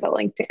Messenger that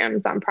link to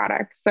Amazon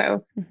products.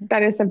 So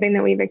that is something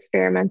that we've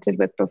experimented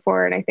with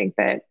before. And I think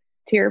that,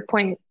 to your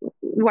point,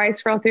 why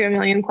scroll through a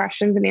million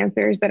questions and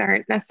answers that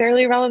aren't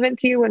necessarily relevant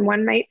to you when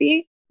one might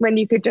be, when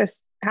you could just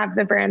have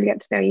the brand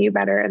get to know you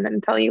better and then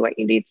tell you what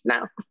you need to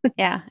know.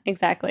 Yeah,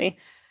 exactly.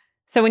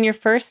 So when you're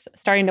first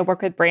starting to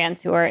work with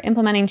brands who are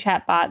implementing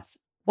chatbots,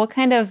 what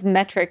kind of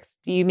metrics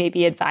do you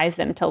maybe advise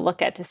them to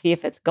look at to see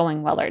if it's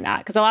going well or not?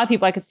 Because a lot of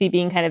people I could see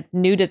being kind of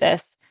new to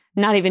this,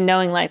 not even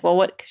knowing like, well,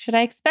 what should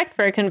I expect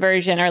for a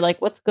conversion, or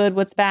like what's good,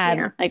 what's bad?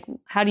 Yeah. Like,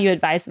 how do you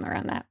advise them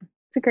around that?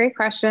 It's a great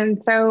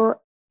question. So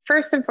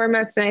first and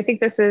foremost, and I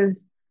think this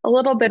is a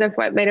little bit of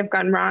what might have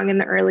gone wrong in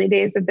the early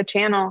days of the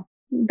channel,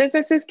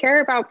 businesses care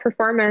about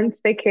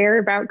performance. They care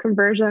about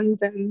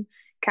conversions and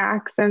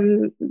CACs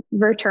and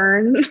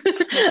returns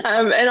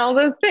and all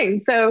those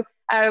things. So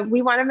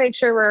we want to make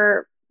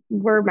sure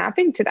we're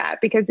mapping to that,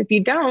 because if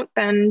you don't,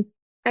 then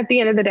at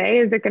the end of the day,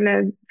 is it going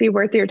to be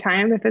worth your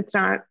time if it's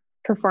not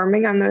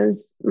performing on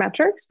those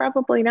metrics?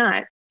 Probably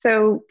not.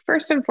 So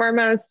first and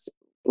foremost,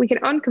 we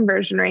can own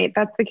conversion rate.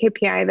 That's the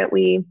KPI that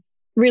we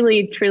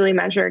really truly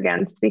measure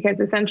against,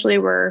 because essentially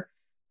we're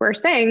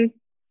saying,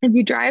 if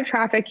you drive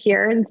traffic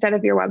here instead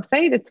of your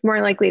website, it's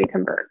more likely to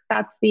convert.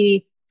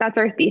 That's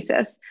our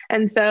thesis.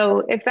 And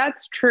so if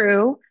that's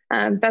true,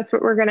 that's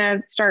what we're going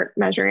to start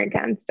measuring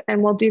against.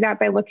 And we'll do that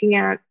by looking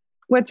at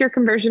what's your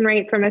conversion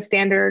rate from a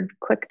standard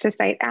click to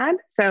site ad.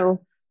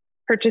 So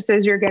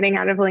purchases you're getting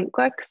out of link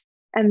clicks.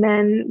 And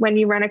then when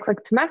you run a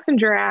click to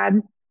messenger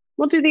ad,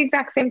 we'll do the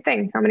exact same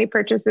thing. How many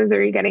purchases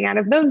are you getting out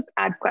of those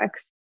ad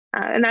clicks?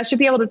 And that should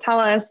be able to tell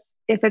us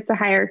if it's a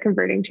higher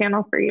converting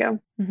channel for you.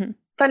 Mm-hmm.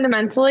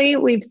 Fundamentally,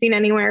 we've seen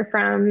anywhere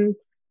from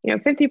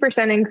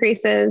 50%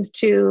 increases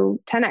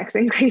to 10x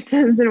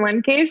increases in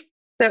one case.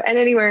 So, and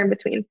anywhere in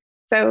between.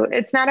 So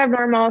it's not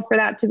abnormal for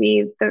that to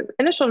be the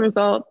initial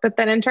result. But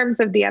then in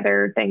terms of the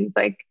other things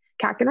like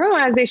CAC and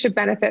ROAS, they should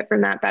benefit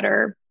from that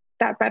better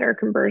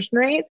conversion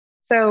rate.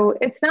 So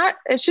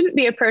it shouldn't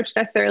be approached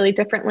necessarily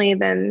differently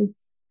than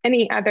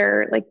any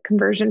other like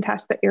conversion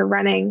test that you're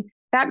running.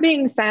 That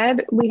being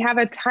said, we have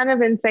a ton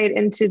of insight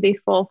into the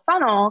full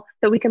funnel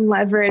that we can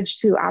leverage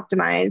to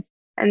optimize.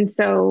 And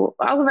so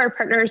all of our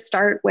partners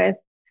start with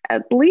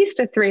at least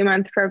a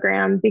 3-month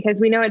program, because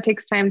we know it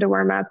takes time to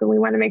warm up and we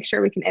want to make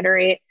sure we can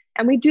iterate.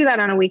 And we do that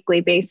on a weekly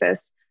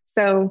basis.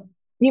 So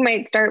you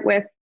might start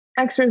with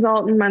X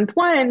result in month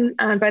 1,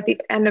 but at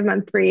the end of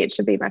month 3, it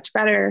should be much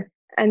better.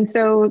 And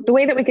so the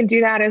way that we can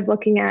do that is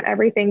looking at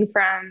everything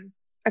from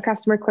a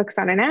customer clicks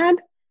on an ad,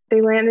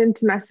 they land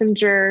into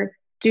Messenger.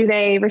 Do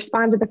they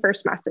respond to the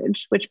first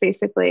message, which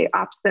basically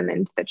opts them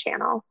into the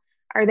channel?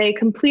 Are they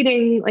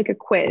completing like a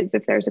quiz,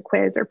 if there's a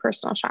quiz or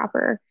personal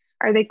shopper?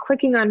 Are they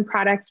clicking on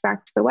products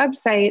back to the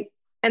website?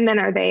 And then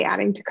are they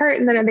adding to cart?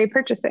 And then are they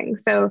purchasing?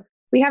 So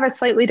we have a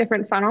slightly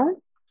different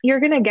funnel. You're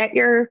going to get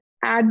your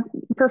ad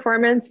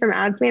performance from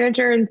Ads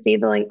Manager and see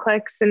the link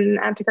clicks and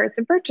add to carts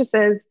and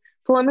purchases.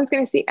 Paloma is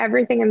going to see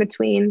everything in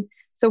between.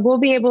 So we'll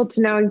be able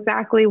to know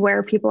exactly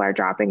where people are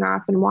dropping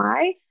off and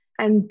why,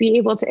 and be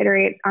able to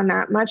iterate on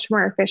that much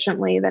more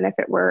efficiently than if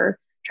it were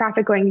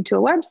traffic going to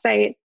a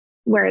website.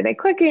 where are they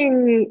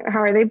clicking? How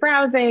are they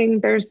browsing?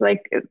 There's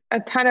like a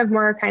ton of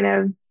more kind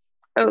of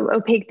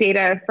opaque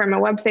data from a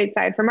website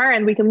side. From our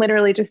end, we can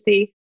literally just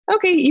see,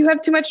 okay, you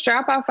have too much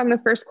drop off on the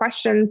first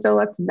question, so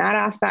let's not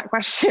ask that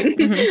question.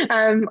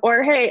 Mm-hmm.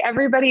 Or, hey,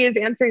 everybody is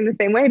answering the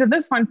same way to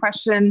this one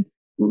question.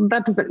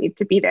 That doesn't need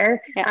to be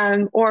there.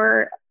 Yeah.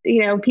 Or,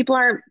 people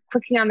aren't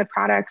clicking on the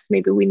products.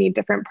 Maybe we need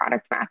different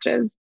product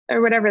matches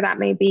or whatever that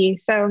may be.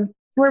 So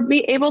we're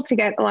able to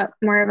get a lot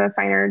more of a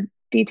finer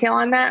detail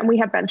on that. And we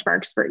have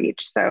benchmarks for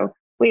each. So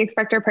we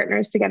expect our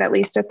partners to get at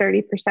least a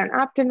 30%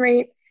 opt-in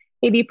rate,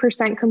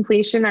 80%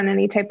 completion on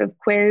any type of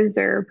quiz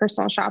or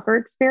personal shopper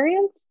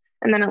experience,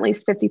 and then at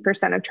least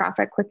 50% of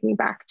traffic clicking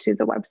back to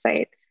the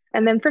website.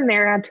 And then from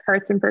there, add to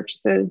carts and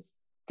purchases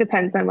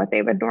depends on what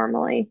they would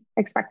normally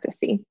expect to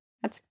see.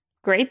 That's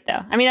great,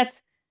 though. I mean,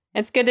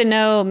 it's good to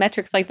know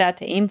metrics like that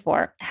to aim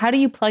for. How do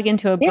you plug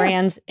into a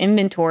brand's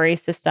inventory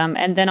system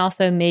and then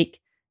also make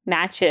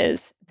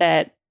matches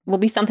that will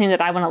be something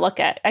that I want to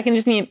look at? I can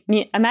just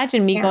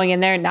imagine me going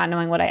in there and not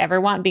knowing what I ever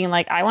want, being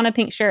like, I want a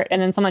pink shirt,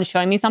 and then someone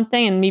showing me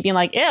something and me being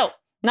like, ew,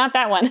 not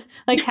that one.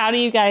 Like, how do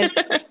you guys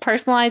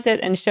personalize it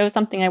and show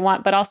something I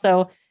want, but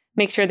also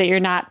make sure that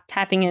you're not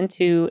tapping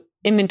into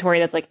inventory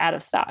that's like out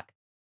of stock?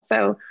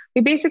 So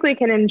we basically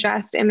can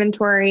ingest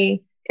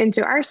inventory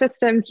into our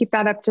system, keep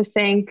that up to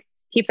sync,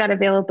 keep that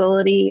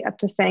availability up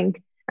to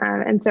sync.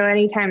 And so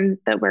anytime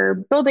that we're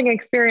building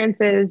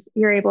experiences,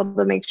 you're able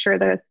to make sure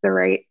that it's the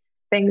right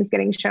things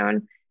getting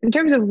shown. In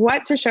terms of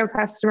what to show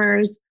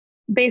customers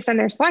based on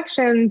their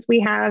selections, we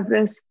have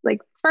this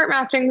like smart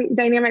matching,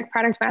 dynamic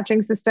product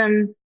matching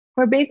system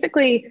where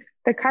basically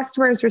the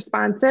customer's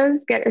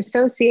responses get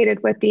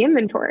associated with the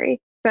inventory.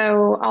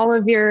 So all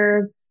of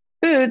your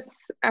boots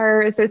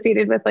are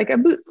associated with like a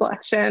boot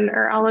selection,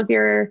 or all of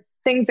your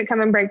things that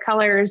come in bright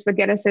colors would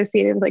get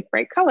associated with like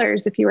bright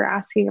colors if you were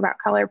asking about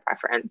color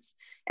preference.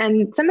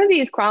 And some of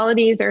these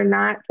qualities are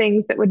not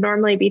things that would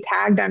normally be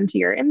tagged onto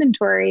your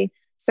inventory.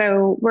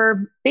 So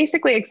we're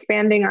basically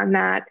expanding on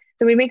that.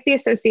 So we make the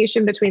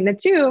association between the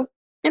two.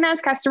 And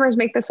as customers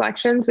make the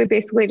selections, we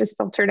basically just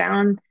filter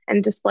down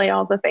and display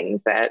all the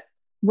things that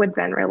would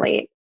then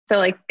relate. So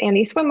like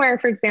Andy Swimwear,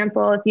 for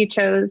example, if you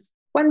chose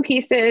one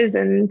pieces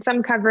and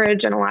some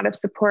coverage and a lot of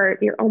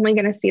support, you're only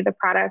going to see the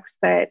products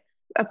that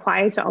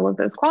apply to all of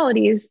those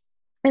qualities.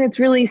 And it's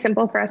really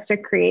simple for us to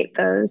create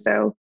those.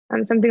 So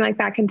something like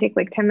that can take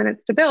like 10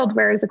 minutes to build,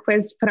 whereas a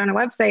quiz to put on a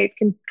website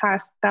can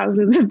cost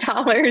thousands of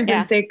dollars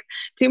and take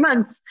 2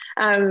 months.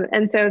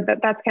 And so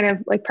that's kind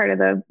of like part of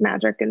the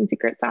magic and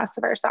secret sauce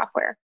of our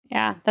software.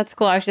 Yeah, that's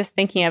cool. I was just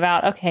thinking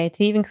about, okay,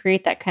 to even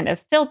create that kind of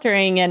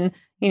filtering and,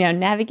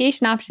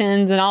 navigation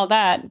options and all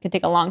that could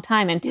take a long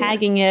time, and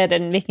tagging it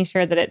and making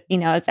sure that it,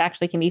 it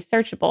actually can be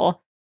searchable.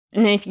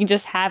 And then if you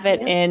just have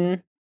it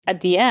in a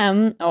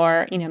DM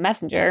or,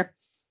 Messenger,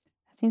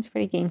 that seems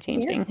pretty game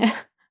changing.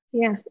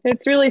 Yeah,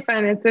 it's really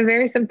fun. It's a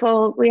very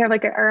simple, we have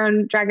like our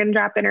own drag and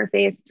drop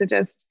interface to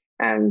just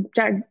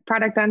drag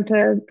product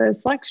onto the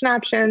selection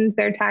options.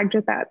 They're tagged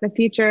with that in the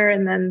future.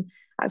 And then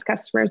as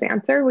customers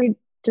answer, we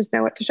just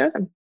know what to show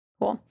them.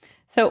 Cool.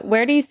 So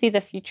where do you see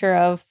the future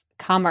of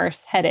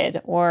commerce headed,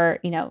 or,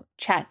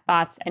 chat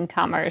bots and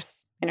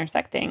commerce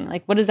intersecting?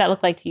 Like, what does that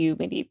look like to you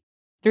maybe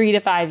 3 to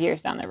 5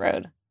 years down the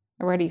road?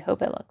 Or where do you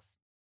hope it looks?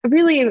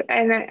 Really,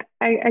 and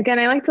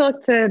I like to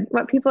look to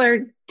what people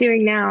are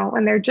doing now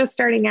when they're just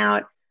starting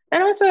out,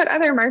 and also at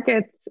other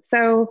markets.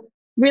 So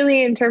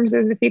really, in terms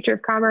of the future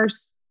of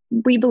commerce,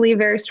 we believe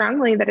very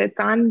strongly that it's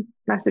on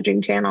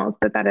messaging channels,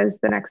 that is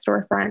the next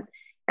storefront.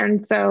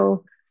 And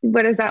so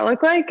what does that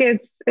look like?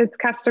 It's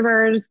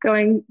customers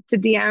going to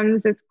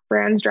DMs, it's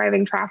brands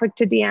driving traffic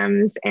to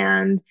DMs,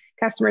 and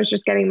customers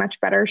just getting much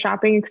better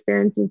shopping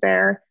experiences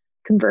there,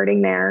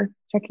 converting there,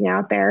 checking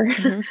out there,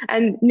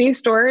 and new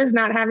stores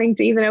not having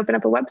to even open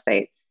up a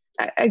website.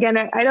 Again,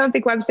 I don't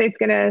think website's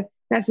going to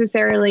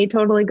necessarily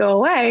totally go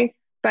away,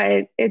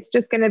 but it's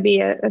just going to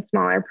be a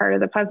smaller part of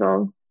the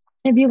puzzle.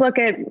 If you look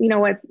at,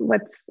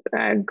 what's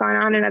gone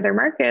on in other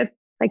markets,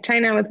 like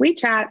China with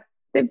WeChat,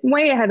 they're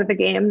way ahead of the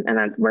game, and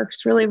that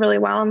works really, really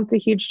well. And it's a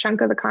huge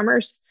chunk of the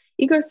commerce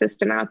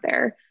ecosystem out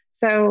there.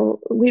 So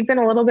we've been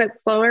a little bit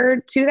slower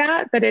to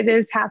that, but it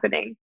is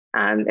happening.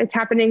 It's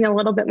happening a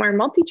little bit more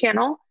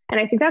multi-channel. And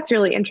I think that's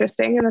really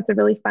interesting. And that's a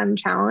really fun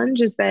challenge,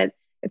 is that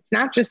it's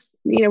not just,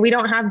 we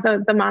don't have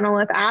the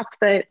monolith app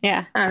that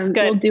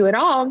will do it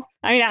all.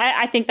 I mean,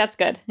 I think that's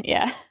good.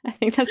 Yeah, I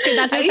think that's good.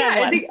 Not just have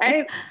one.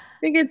 I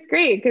think it's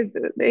great because,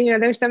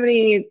 there's so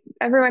many,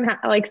 everyone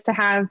likes to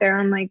have their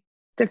own like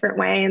different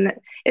way. And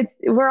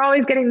we're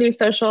always getting new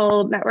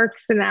social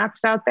networks and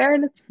apps out there,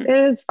 and it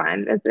is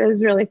fun. It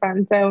is really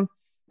fun. So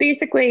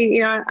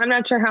basically, I'm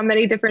not sure how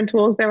many different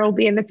tools there will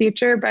be in the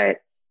future, but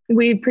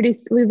we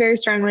very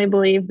strongly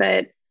believe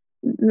that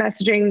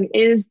messaging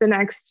is the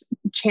next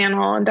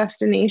channel and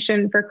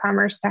destination for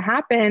commerce to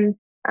happen.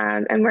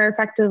 And we're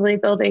effectively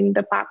building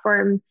the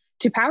platform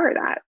to power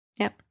that.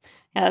 Yep.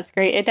 Yeah, that's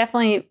great. It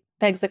definitely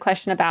begs the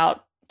question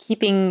about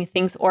keeping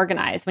things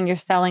organized when you're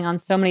selling on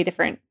so many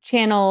different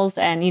channels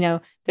and,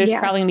 there's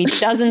probably going to be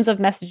dozens of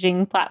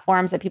messaging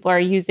platforms that people are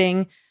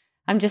using.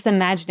 I'm just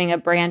imagining a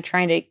brand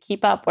trying to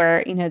keep up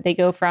where, they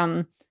go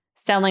from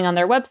selling on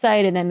their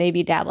website and then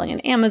maybe dabbling in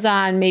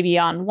Amazon, maybe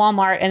on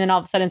Walmart. And then all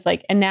of a sudden it's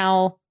like, and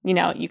now,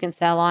 you can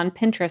sell on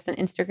Pinterest and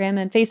Instagram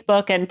and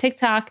Facebook and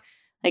TikTok.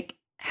 Like,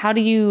 how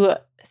do you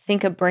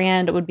think a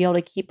brand would be able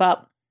to keep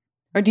up?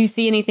 Or do you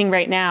see anything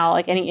right now,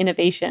 like any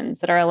innovations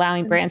that are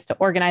allowing brands to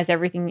organize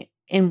everything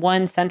in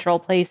one central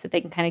place that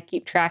they can kind of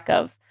keep track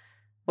of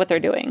what they're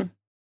doing?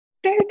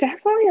 There are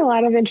definitely a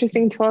lot of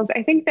interesting tools.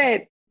 I think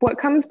that what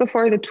comes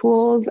before the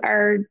tools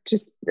are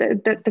just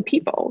the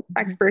people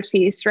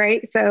expertise,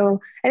 right?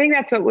 So I think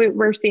that's what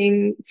we're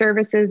seeing,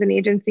 services and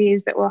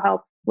agencies that will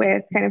help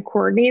with kind of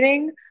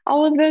coordinating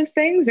all of those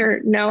things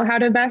or know how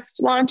to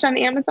best launch on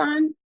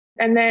Amazon.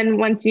 And then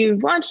once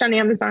you've launched on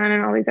Amazon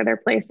and all these other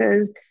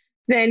places,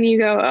 then you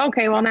go,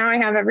 okay, well, now I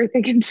have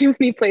everything in too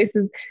many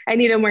places. I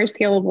need a more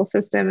scalable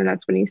system. And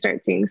that's when you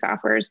start seeing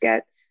softwares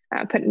get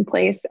put in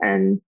place.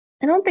 And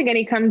I don't think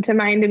any come to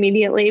mind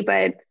immediately,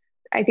 but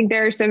I think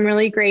there are some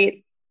really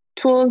great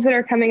tools that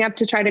are coming up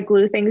to try to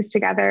glue things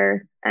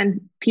together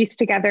and piece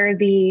together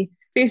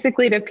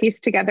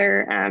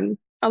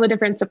all the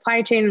different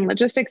supply chain and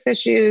logistics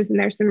issues. And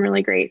there's some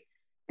really great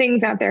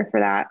things out there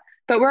for that.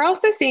 But we're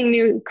also seeing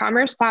new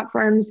commerce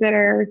platforms that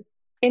are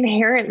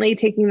inherently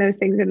taking those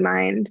things in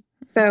mind.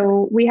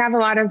 So we have a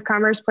lot of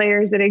commerce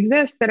players that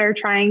exist that are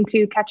trying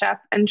to catch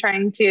up and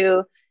trying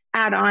to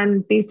add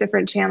on these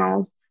different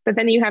channels. But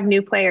then you have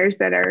new players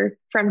that are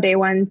from day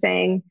one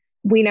saying,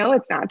 we know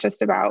it's not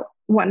just about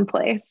one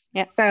place.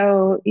 Yeah.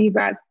 So you've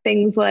got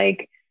things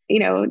like,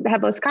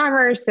 headless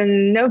commerce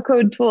and no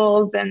code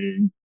tools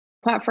and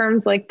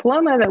platforms like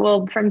Paloma that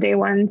will from day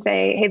one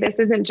say, hey, this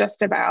isn't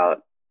just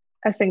about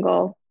a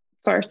single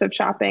source of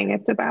shopping.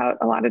 It's about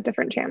a lot of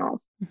different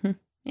channels. Mm-hmm.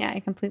 Yeah,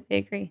 I completely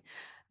agree.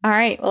 All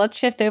right, well, let's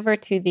shift over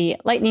to the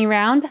lightning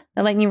round.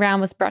 The lightning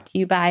round was brought to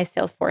you by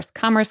Salesforce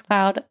Commerce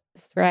Cloud.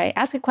 This is where I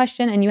ask a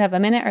question and you have a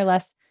minute or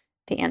less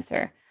to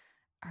answer.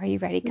 Are you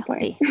ready,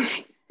 Kelsey?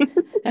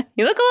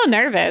 You look a little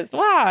nervous.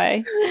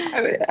 Why?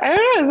 I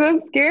don't know. It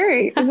sounds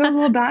scary. It sounds a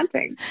little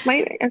daunting.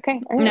 Lightning.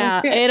 Okay.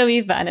 No, it'll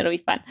be fun. It'll be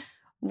fun.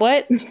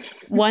 What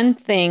one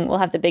thing will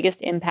have the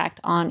biggest impact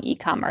on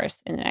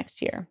e-commerce in the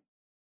next year?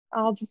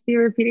 I'll just be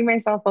repeating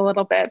myself a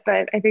little bit,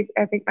 but I think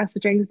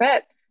messaging is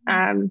it.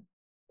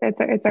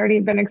 It's already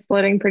been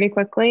exploding pretty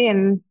quickly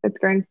and it's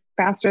growing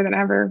faster than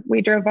ever.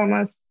 We drove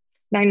almost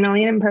 9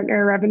 million in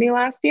partner revenue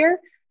last year.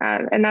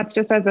 And that's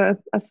just as a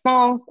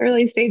small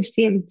early stage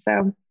team.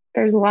 So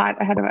there's a lot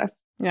ahead of us.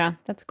 Yeah,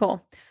 that's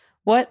cool.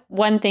 What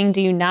one thing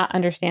do you not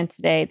understand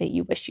today that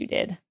you wish you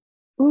did?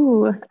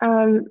 Ooh,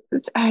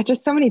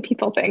 just so many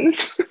people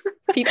things.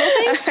 People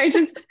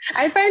things?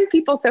 I find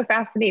people so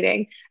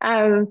fascinating.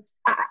 I'm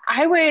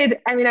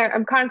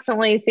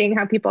constantly seeing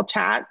how people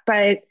chat,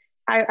 but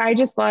I would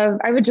just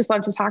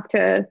love to talk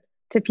to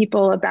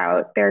people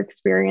about their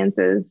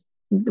experiences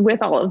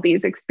with all of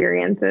these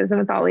experiences and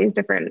with all these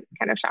different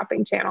kind of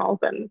shopping channels.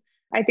 And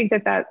I think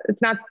that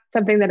it's not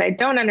something that I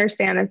don't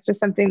understand. It's just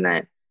something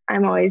that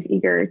I'm always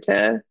eager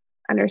to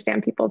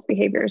understand people's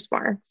behaviors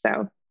more.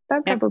 So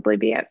that'd probably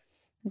be it.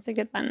 That's a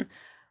good one.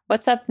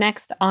 What's up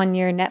next on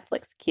your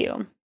Netflix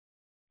queue?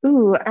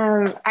 Ooh,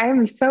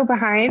 I'm so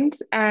behind.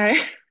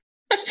 I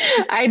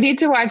need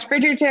to watch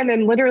Bridgerton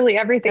and literally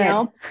everything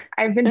else.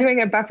 I've been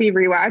doing a Buffy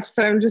rewatch,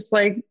 so I'm just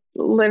like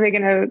living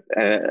in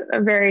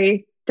a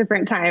very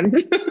different time.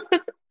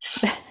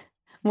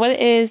 What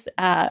is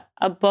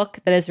a book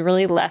that has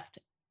really left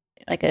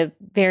like a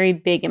very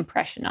big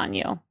impression on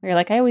you? You're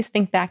like, I always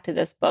think back to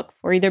this book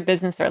for either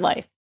business or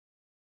life.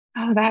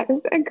 Oh, that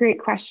is a great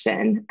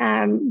question.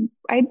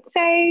 I'd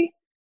say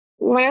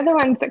one of the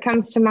ones that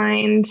comes to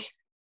mind,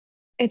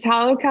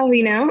 Italo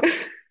Calvino.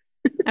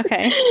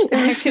 Okay.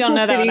 I actually don't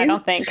know that one, I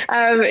don't think.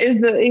 Is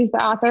the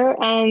author.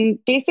 And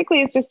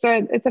basically it's just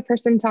it's a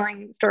person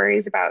telling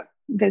stories about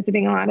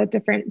visiting a lot of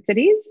different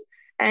cities.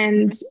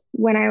 And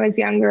when I was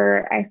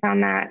younger, I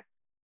found that,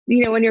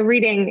 when you're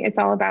reading, it's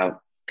all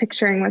about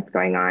picturing what's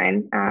going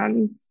on.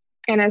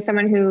 And as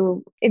someone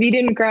who, if you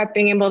didn't grow up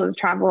being able to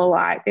travel a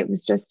lot, it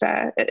was just,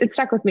 it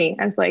stuck with me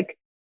as like,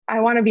 I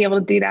want to be able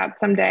to do that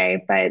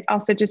someday, but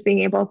also just being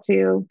able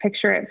to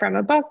picture it from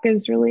a book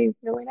is really,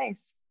 really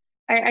nice.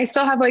 I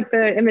still have like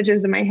the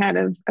images in my head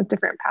of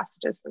different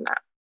passages from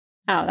that.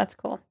 Oh, that's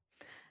cool.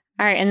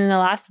 All right. And then the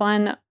last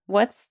one,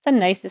 what's the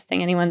nicest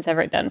thing anyone's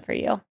ever done for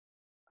you?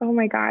 Oh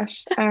my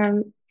gosh.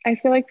 I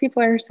feel like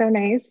people are so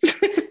nice.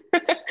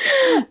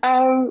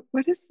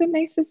 What is the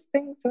nicest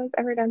thing someone's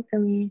ever done for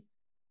me?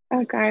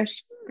 Oh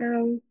gosh.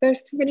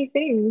 There's too many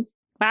things.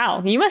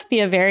 Wow. You must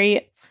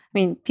be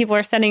people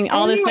are sending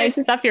all this nice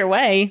stuff your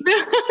way.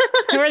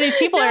 Who are these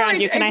people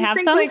around you? Can I have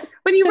some? Like,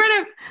 when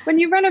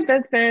you run a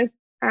business,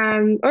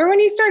 or when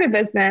you start a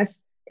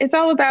business, it's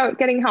all about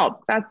getting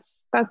help. That's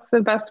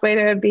the best way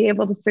to be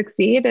able to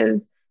succeed,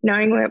 is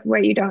knowing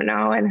what you don't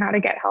know and how to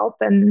get help.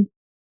 And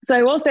So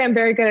I will say I'm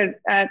very good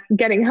at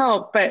getting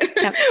help, but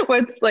Yep.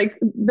 what's like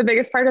the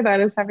biggest part of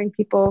that is having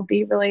people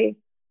be really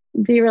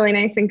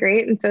nice and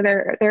great. And so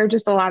there are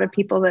just a lot of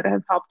people that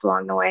have helped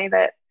along the way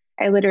that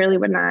I literally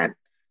would not,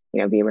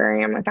 be where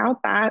I am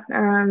without that.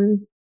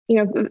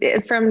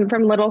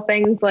 From little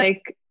things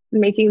like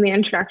making the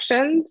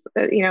introductions,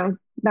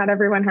 not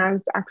everyone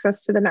has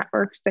access to the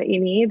networks that you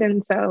need.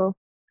 And so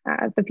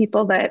the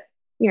people that,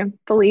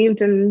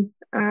 believed in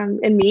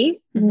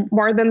me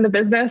more than the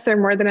business or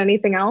more than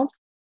anything else,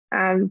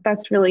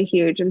 that's really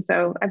huge. And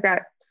so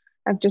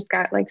I've just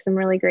got like some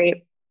really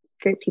great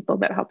people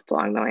that helped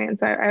along the way. And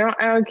so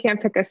I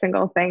can't pick a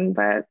single thing,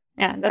 but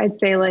yeah, I'd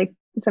say like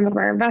some of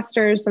our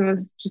investors, some of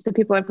just the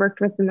people I've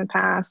worked with in the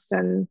past,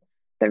 and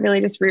that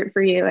really just root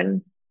for you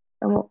and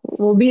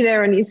we'll be there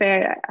when you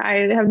say, I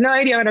have no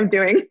idea what I'm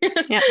doing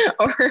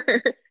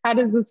or how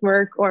does this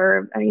work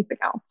or anything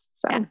else.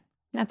 So. Yeah.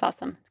 That's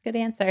awesome. It's a good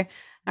answer.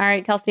 All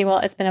right, Kelsey. Well,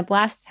 it's been a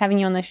blast having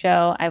you on the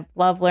show. I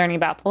love learning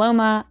about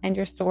Paloma and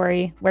your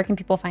story. Where can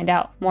people find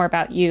out more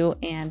about you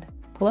and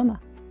Paloma?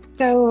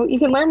 So you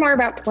can learn more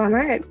about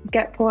Paloma at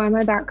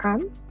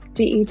getpaloma.com,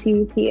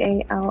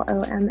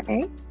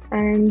 GETPALOMA.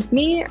 And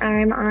me,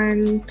 I'm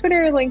on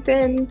Twitter,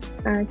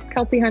 LinkedIn,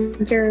 Kelsey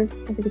Hunter.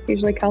 I think it's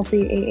usually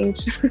Kelsey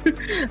AH.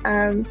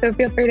 So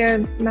feel free to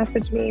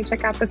message me,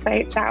 check out the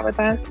site, chat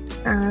with us.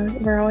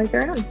 We're always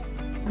around.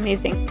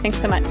 Amazing. Thanks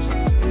so much.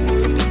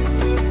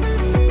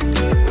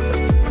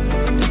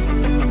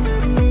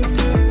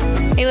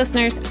 Hey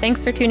listeners,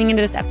 thanks for tuning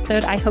into this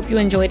episode. I hope you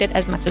enjoyed it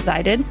as much as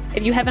I did.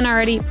 If you haven't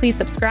already, please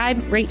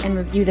subscribe, rate, and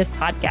review this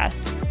podcast.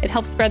 It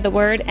helps spread the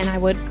word, and I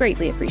would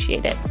greatly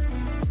appreciate it.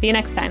 See you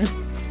next time.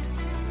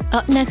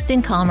 Up Next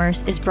in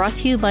Commerce is brought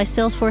to you by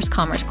Salesforce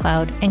Commerce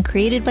Cloud and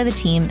created by the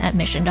team at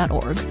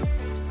Mission.org.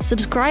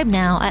 Subscribe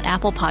now at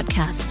Apple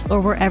Podcasts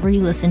or wherever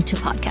you listen to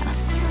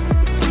podcasts.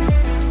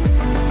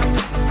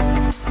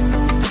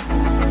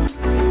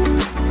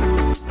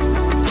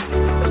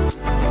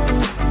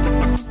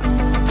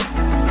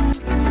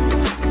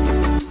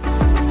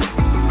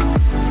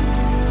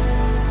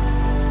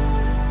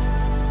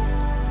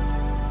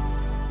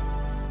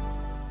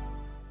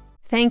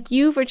 Thank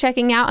you for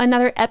checking out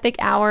another epic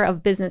hour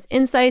of business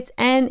insights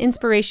and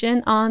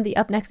inspiration on the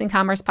Up Next in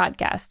Commerce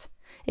podcast.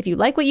 If you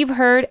like what you've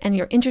heard and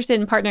you're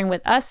interested in partnering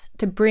with us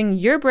to bring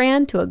your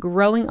brand to a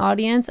growing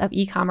audience of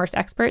e-commerce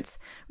experts,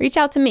 reach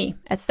out to me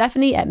at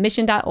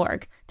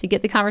Stephanie@Mission.org to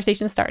get the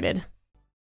conversation started.